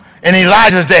woman in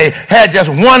Elijah's day had just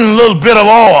one little bit of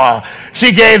oil.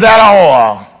 She gave that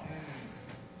oil.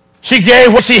 She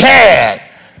gave what she had,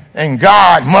 and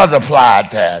God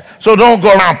multiplied that. So don't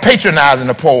go around patronizing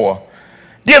the poor.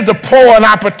 Give the poor an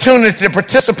opportunity to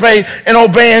participate in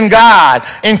obeying God,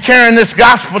 in carrying this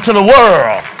gospel to the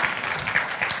world.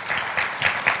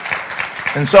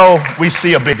 And so we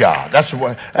see a big God. That's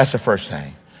the first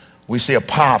thing. We see a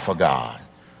powerful God.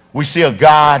 We see a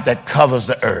God that covers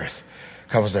the earth.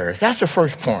 Covers the earth. That's the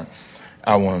first point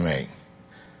I want to make.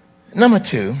 Number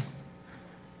two,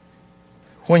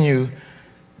 when you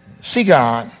see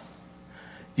God,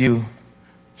 you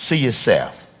see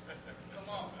yourself.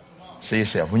 See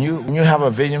yourself. When you have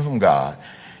a vision from God,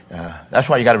 that's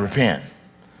why you got to repent.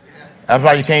 That's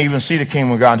why you can't even see the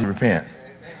kingdom of God to repent.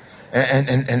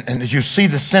 And you see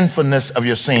the sinfulness of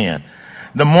your sin.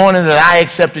 The morning that I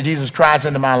accepted Jesus Christ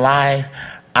into my life,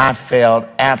 I felt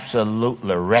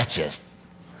absolutely wretched.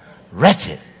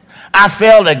 Wretched. I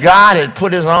felt that God had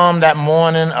put his arm that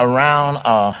morning around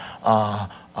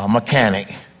a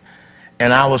mechanic,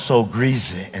 and I was so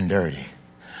greasy and dirty.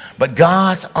 But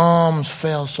God's arms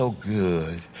felt so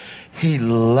good. He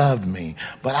loved me.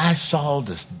 But I saw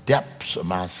the depths of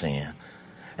my sin.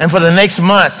 And for the next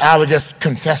month, I was just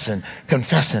confessing,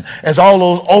 as all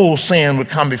those old sins would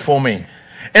come before me.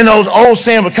 And those old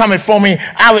sins would come before me,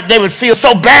 they would feel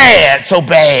so bad.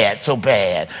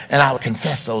 And I would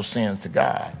confess those sins to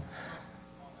God.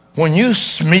 When you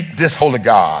meet this holy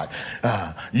God,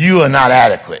 you are not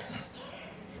adequate.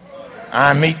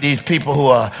 I meet these people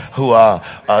who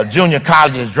are junior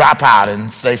colleges dropout, and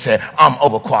they say, I'm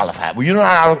overqualified. Well, you're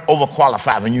not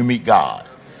overqualified when you meet God.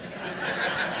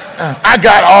 I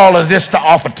got all of this to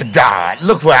offer to God.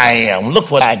 Look where I am.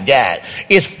 Look what I got.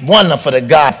 It's wonderful that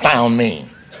God found me.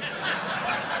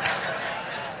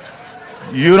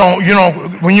 You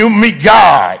don't, when you meet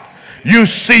God, you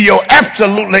see your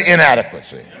absolutely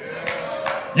inadequacy.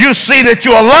 You see that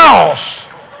you are lost,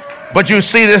 but you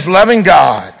see this loving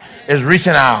God is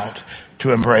reaching out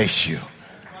to embrace you.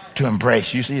 To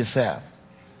embrace you. You see yourself.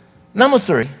 Number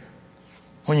three,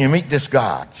 when you meet this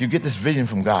God, you get this vision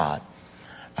from God,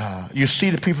 you see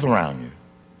the people around you.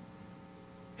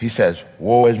 He says,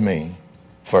 woe is me.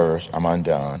 First, I'm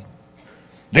undone.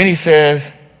 Then he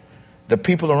says, the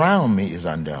people around me is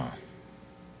undone.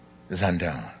 Is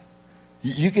undone.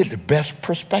 You get the best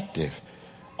perspective.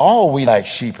 All we like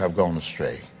sheep have gone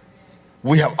astray.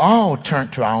 We have all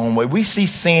turned to our own way. We see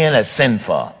sin as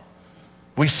sinful.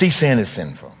 We see sin as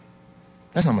sinful.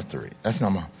 That's number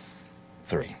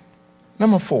three.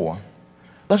 Number four,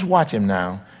 let's watch him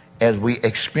now as we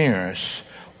experience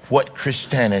what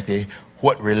Christianity,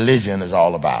 what religion is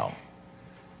all about.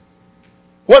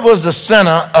 What was the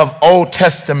center of Old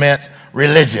Testament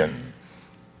religion?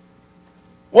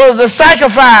 Was the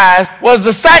sacrifice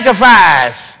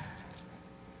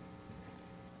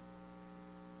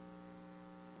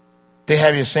to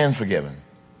have your sins forgiven.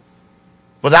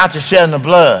 Without the shedding of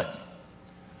blood,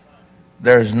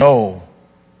 there is no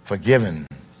forgiving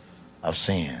of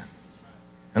sin.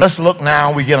 And let's look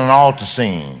now, we get an altar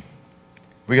scene.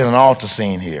 We get an altar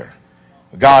scene here.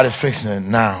 God is fixing it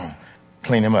now,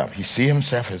 clean him up. He sees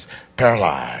himself as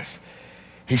paralyzed.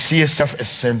 He sees himself as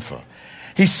sinful.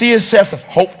 He sees himself as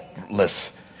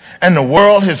hopeless. And the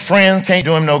world, his friends, can't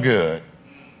do him no good.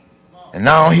 And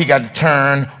now he got to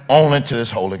turn only to this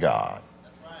holy God.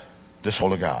 This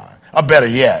holy God. Or better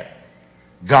yet,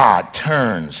 God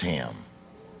turns him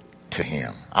to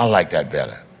him. I like that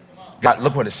better. God,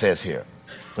 look what it says here.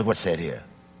 Look what it said here.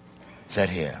 It said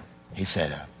here. He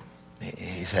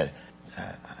said,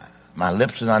 my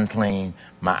lips are unclean.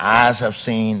 My eyes have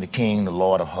seen the King, the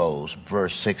Lord of hosts.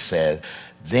 Verse 6 says,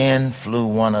 then flew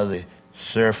one of the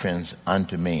servants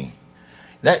unto me.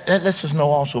 That lets us know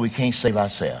also we can't save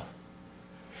ourselves.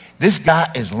 This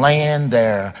guy is laying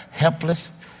there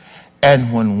helpless,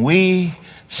 and when we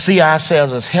see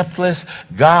ourselves as helpless,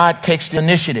 God takes the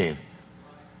initiative.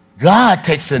 God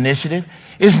takes the initiative.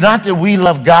 It's not that we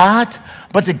love God,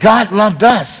 but that God loved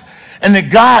us. And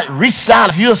that God reached out.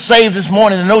 If you're saved this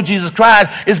morning and know Jesus Christ,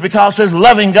 it's because his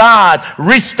loving God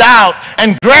reached out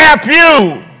and grabbed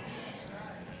you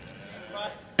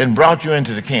and brought you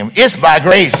into the kingdom. It's by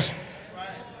grace.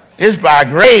 It's by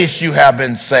grace you have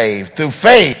been saved through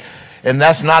faith. And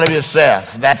that's not of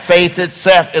yourself. That faith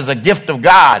itself is a gift of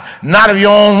God, not of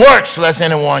your own works, lest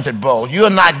anyone should boast.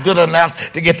 You're not good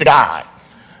enough to get to God.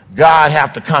 God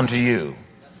have to come to you.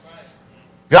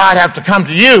 God have to come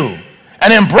to you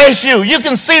and embrace you. You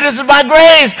can see this is by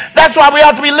grace. That's why we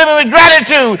ought to be living with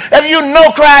gratitude. If you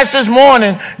know Christ this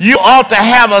morning, you ought to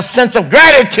have a sense of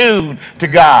gratitude to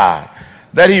God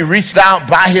that he reached out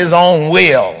by his own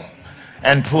will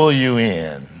and pulled you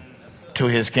in to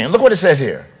his kingdom. Look what it says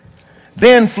here.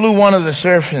 Then flew one of the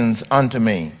servants unto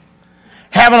me,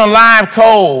 having a live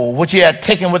coal which he had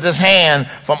taken with his hand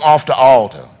from off the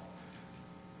altar.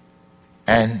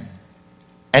 And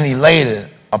he laid it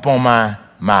upon my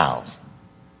mouth.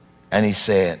 And he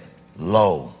said,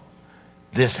 lo,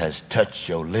 this has touched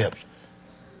your lips.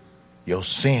 Your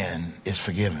sin is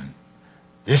forgiven.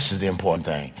 This is the important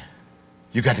thing.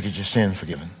 You got to get your sin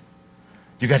forgiven.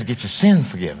 You got to get your sin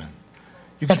forgiven.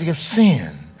 You got to get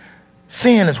sin.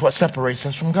 Sin is what separates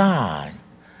us from God.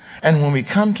 And when we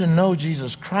come to know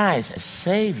Jesus Christ as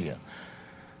Savior,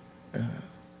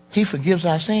 he forgives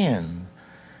our sin.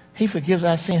 He forgives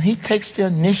our sin. He takes the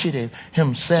initiative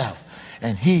himself,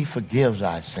 and he forgives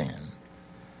our sin.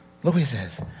 Look what he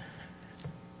says.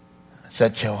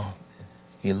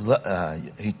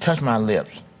 He touched my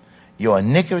lips. Your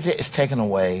iniquity is taken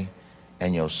away,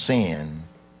 and your sin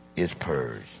is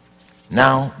purged.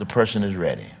 Now the person is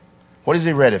ready. What is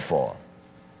he ready for?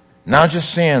 Now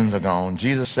just sins are gone.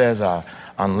 Jesus says,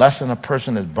 unless a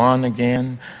person is born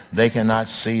again, they cannot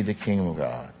see the kingdom of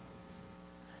God.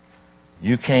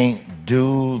 You can't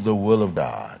do the will of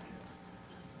God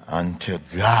until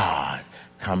God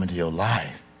come into your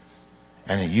life.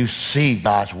 And you see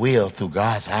God's will through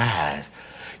God's eyes.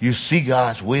 You see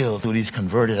God's will through these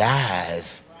converted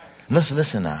eyes.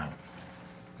 Listen now.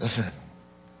 Listen.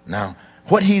 Now,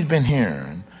 what he's been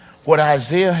hearing, what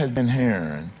Isaiah has been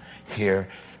hearing here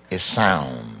is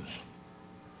sounds.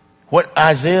 What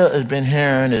Isaiah has been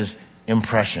hearing is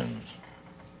impressions.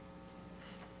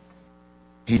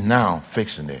 He's now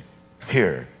fixing to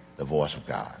hear the voice of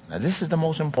God. Now, this is the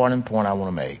most important point I want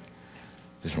to make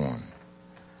this morning.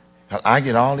 I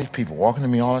get all these people walking to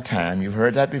me all the time, you've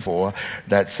heard that before,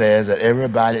 that says that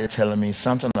everybody is telling me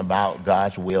something about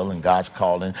God's will and God's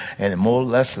calling, and it more or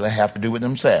less they have to do with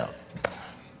themselves.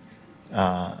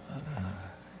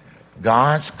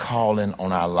 God's calling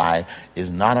on our life is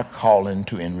not a calling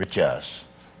to enrich us.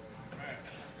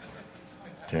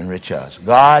 To enrich us.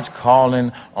 God's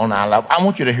calling on our life. I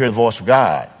want you to hear the voice of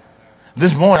God.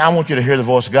 This morning, I want you to hear the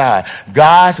voice of God.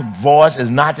 God's voice is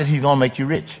not that he's going to make you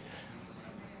rich.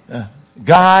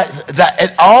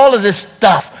 All of this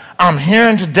stuff I'm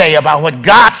hearing today about what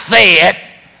God said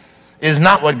is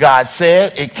not what God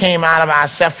said. It came out of our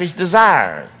selfish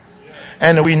desires.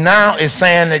 And we now is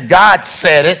saying that God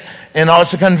said it in order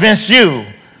to convince you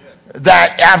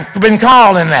that I've been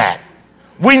calling that.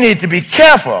 We need to be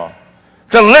careful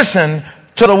to listen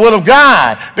to the will of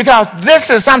God, because this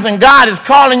is something God is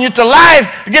calling you to life,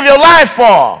 to give your life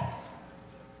for.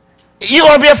 You're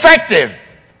going to be effective.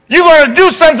 You're going to do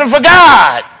something for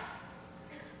God.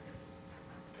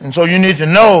 And so you need to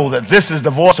know that this is the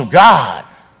voice of God.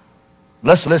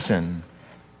 Let's listen.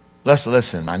 Let's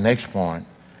listen. My next point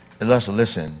is let's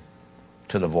listen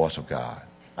to the voice of God.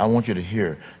 I want you to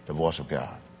hear the voice of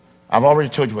God. I've already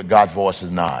told you what God's voice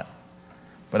is not,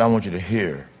 but I want you to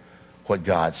hear what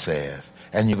God says.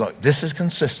 And you go, this is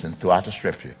consistent throughout the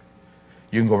scripture.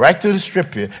 You can go right through the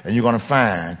scripture and you're going to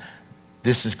find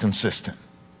this is consistent.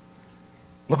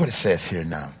 Look what it says here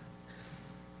now.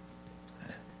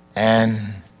 And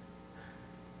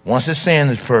once the sin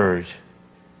is purged,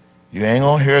 you ain't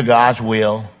going to hear God's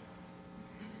will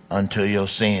until your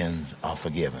sins are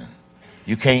forgiven.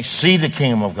 You can't see the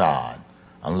kingdom of God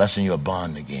unless you're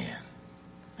born again.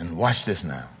 And watch this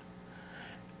now.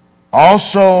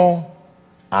 Also,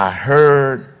 I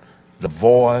heard the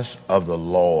voice of the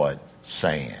Lord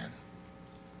saying.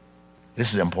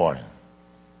 This is important.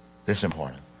 This is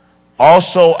important.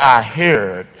 Also, I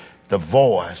heard the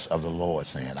voice of the Lord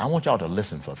saying. I want y'all to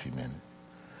listen for a few minutes.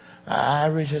 I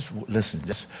really just listen.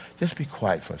 Just be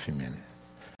quiet for a few minutes.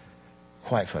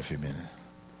 quiet for a few minutes.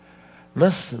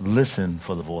 Let's listen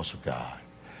for the voice of God.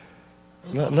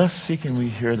 Let's see, can we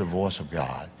hear the voice of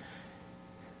God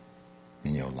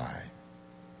in your life?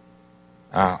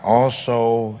 I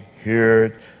also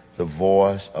heard the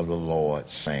voice of the Lord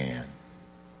saying,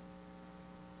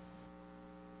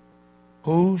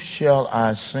 who shall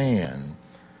I send,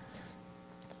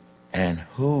 and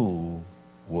who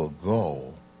will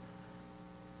go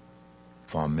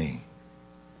for me?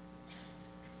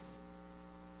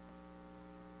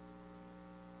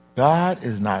 God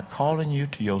is not calling you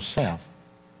to yourself.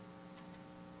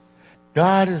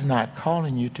 God is not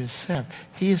calling you to yourself.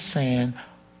 He is saying,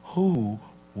 who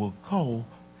will go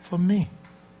for me?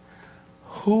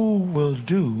 Who will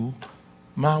do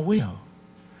my will?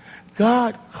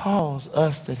 God calls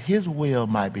us that his will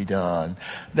might be done,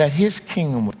 that his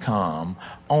kingdom would come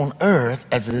on earth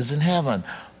as it is in heaven.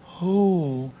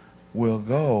 Who will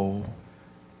go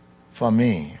for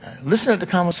me? Listen to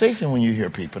the conversation when you hear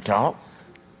people talk.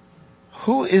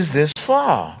 Who is this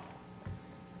for?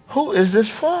 Who is this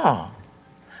for?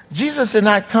 Jesus did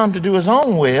not come to do his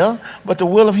own will, but the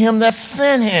will of him that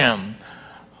sent him.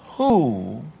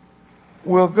 Who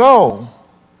will go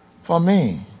for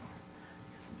me?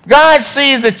 God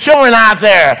sees the children out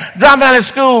there dropping out of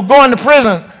school, going to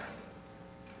prison.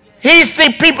 He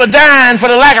sees people dying for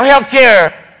the lack of health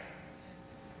care.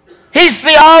 He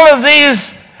sees all of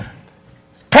these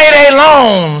payday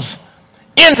loans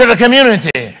into the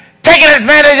community, taking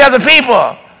advantage of the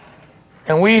people.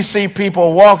 And we see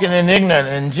people walking in ignorance,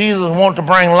 and Jesus wants to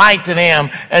bring light to them.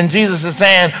 And Jesus is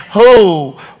saying,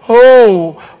 who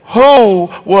will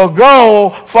go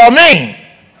for me?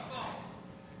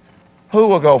 Who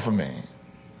will go for me?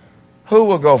 Who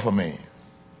will go for me?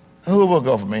 Who will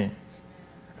go for me?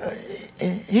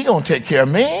 He's going to take care of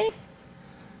me.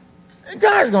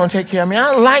 God's going to take care of me.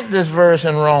 I like this verse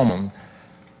in Romans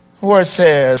where it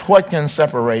says, what can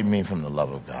separate me from the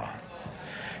love of God?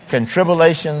 Can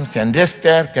tribulation, can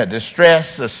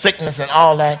distress, the sickness and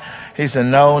all that? He said,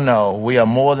 no, we are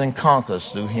more than conquerors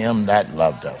through him that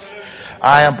loved us.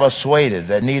 I am persuaded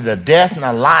that neither death,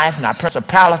 nor life, nor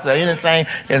principality, or anything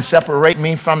can separate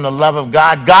me from the love of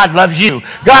God. God loves you.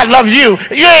 God loves you.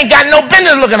 You ain't got no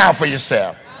business looking out for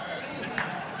yourself.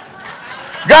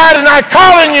 God is not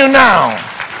calling you now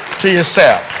to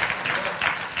yourself.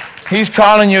 He's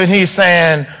calling you and he's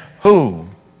saying, who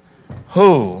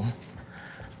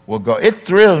will go? It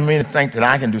thrills me to think that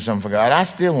I can do something for God. I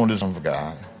still want to do something for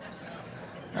God.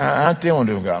 I still want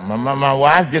to do for God. My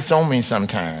wife gets on me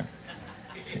sometimes.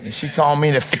 She called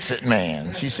me the fix-it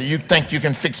man. She said, you think you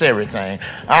can fix everything.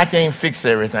 I can't fix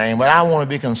everything, but I want to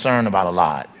be concerned about a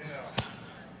lot.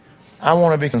 I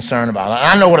want to be concerned about a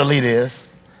lot. I know what a leader is.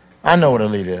 I know what a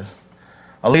leader is.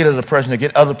 A leader is a person to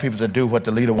get other people to do what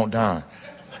the leader wants done,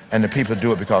 and the people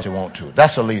do it because they want to.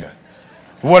 That's a leader.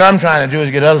 What I'm trying to do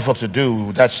is get other folks to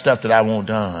do that stuff that I want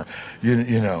done,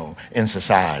 you know, in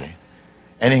society,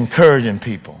 and encouraging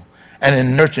people, and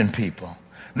in nurturing people.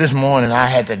 This morning, I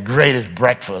had the greatest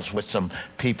breakfast with some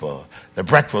people. The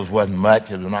breakfast wasn't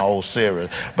much. It was my old cereal.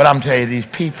 But I'm telling you, these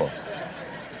people.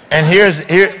 And here's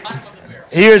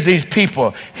these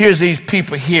people. Here's these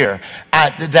people here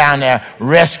down there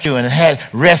rescuing and had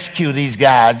rescued these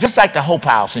guys, just like the Hope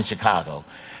House in Chicago.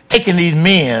 Taking these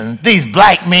men, these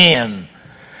black men,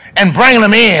 and bringing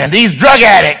them in, these drug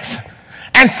addicts,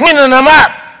 and cleaning them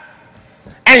up,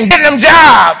 and getting them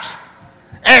jobs.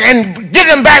 And get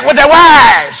them back with their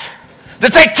wives to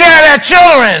take care of their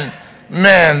children.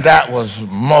 Man, that was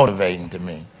motivating to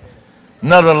me.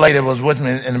 Another lady was with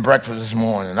me in the breakfast this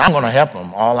morning. I'm going to help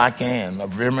them all I can.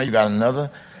 Remember, you got another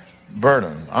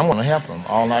burden. I'm going to help them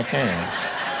all I can.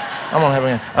 I'm going to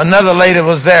help them. Another lady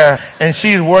was there, and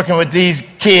she's working with these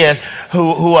kids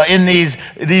who are in these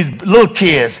little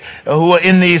kids who are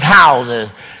in these houses.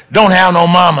 Don't have no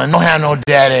mama, don't have no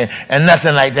daddy, and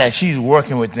nothing like that. She's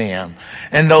working with them.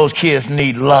 And those kids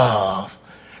need love.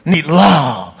 Need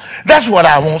love. That's what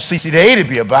I want CCDA to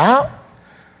be about.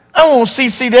 I want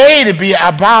CCDA to be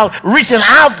about reaching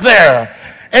out there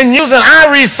and using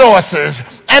our resources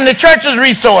and the church's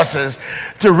resources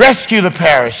to rescue the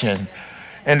perishing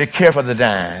and to care for the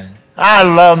dying. I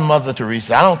love Mother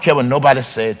Teresa. I don't care what nobody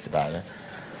says about her.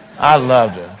 I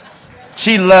loved her.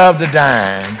 She loved the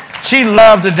dying. She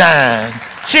loved the dying.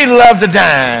 She loved the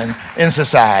dying in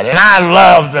society. And I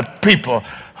love the people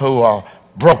who are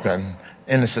broken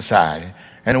in the society.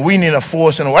 And we need a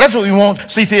force in the world. That's what we want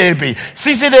CCDA to be.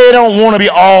 CCDA don't want to be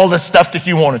all the stuff that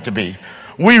you want it to be.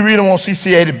 We really want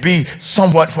CCDA to be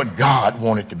somewhat what God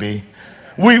wanted to be.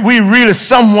 We really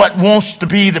somewhat wants to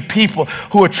be the people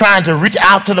who are trying to reach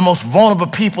out to the most vulnerable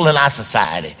people in our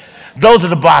society. Those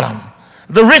at the bottom.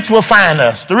 The rich will find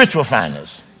us. The rich will find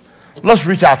us. Let's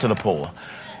reach out to the poor.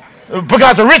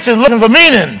 Because the rich is looking for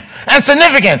meaning and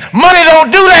significance. Money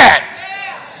don't do that.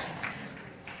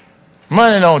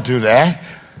 Money don't do that.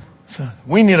 So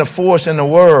we need a force in the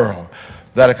world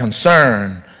that are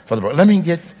concerned for the world. Let me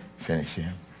get finished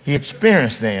here. He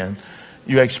experienced then,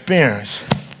 you've experienced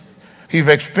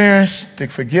the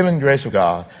forgiving grace of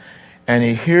God, and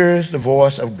he hears the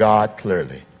voice of God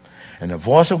clearly. And the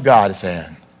voice of God is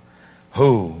saying,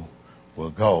 who will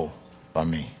go for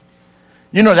me?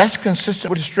 You know, that's consistent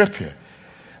with the scripture.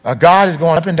 God is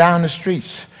going up and down the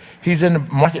streets. He's in the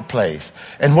marketplace.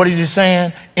 And what is he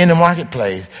saying? In the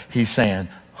marketplace, he's saying,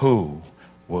 who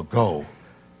will go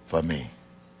for me?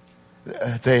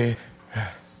 Lift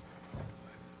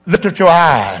up your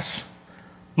eyes.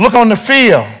 Look on the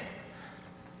field.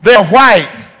 They're white,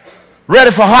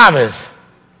 ready for harvest.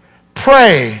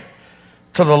 Pray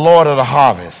to the Lord of the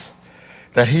harvest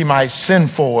that he might send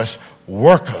forth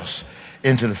workers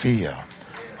into the field.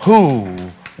 Who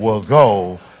will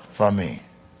go for me?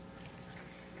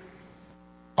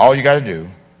 All you got to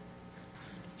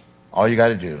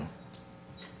do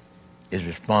is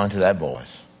respond to that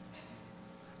voice.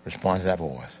 Respond to that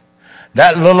voice.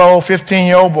 That little old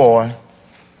 15-year-old boy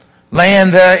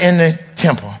laying there in the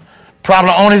temple,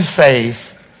 probably on his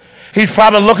face, he's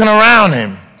probably looking around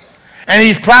him, and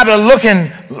he's probably looking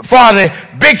for the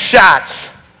big shots.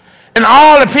 And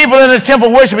all the people in the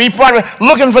temple worship, he's probably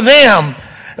looking for them,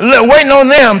 waiting on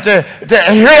them to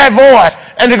hear that voice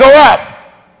and to go up.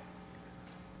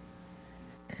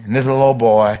 And this little old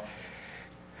boy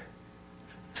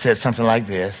said something like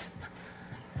this.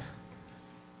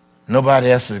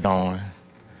 Nobody else is going.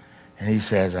 And he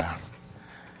says,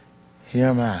 here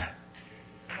am I.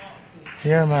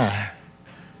 Here am I.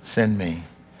 Send me.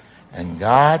 And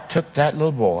God took that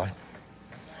little boy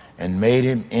and made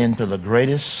him into the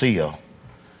greatest seer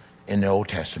in the Old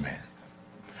Testament.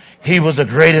 He was the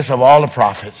greatest of all the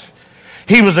prophets.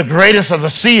 He was the greatest of the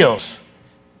seers.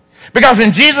 Because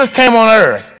when Jesus came on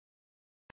earth,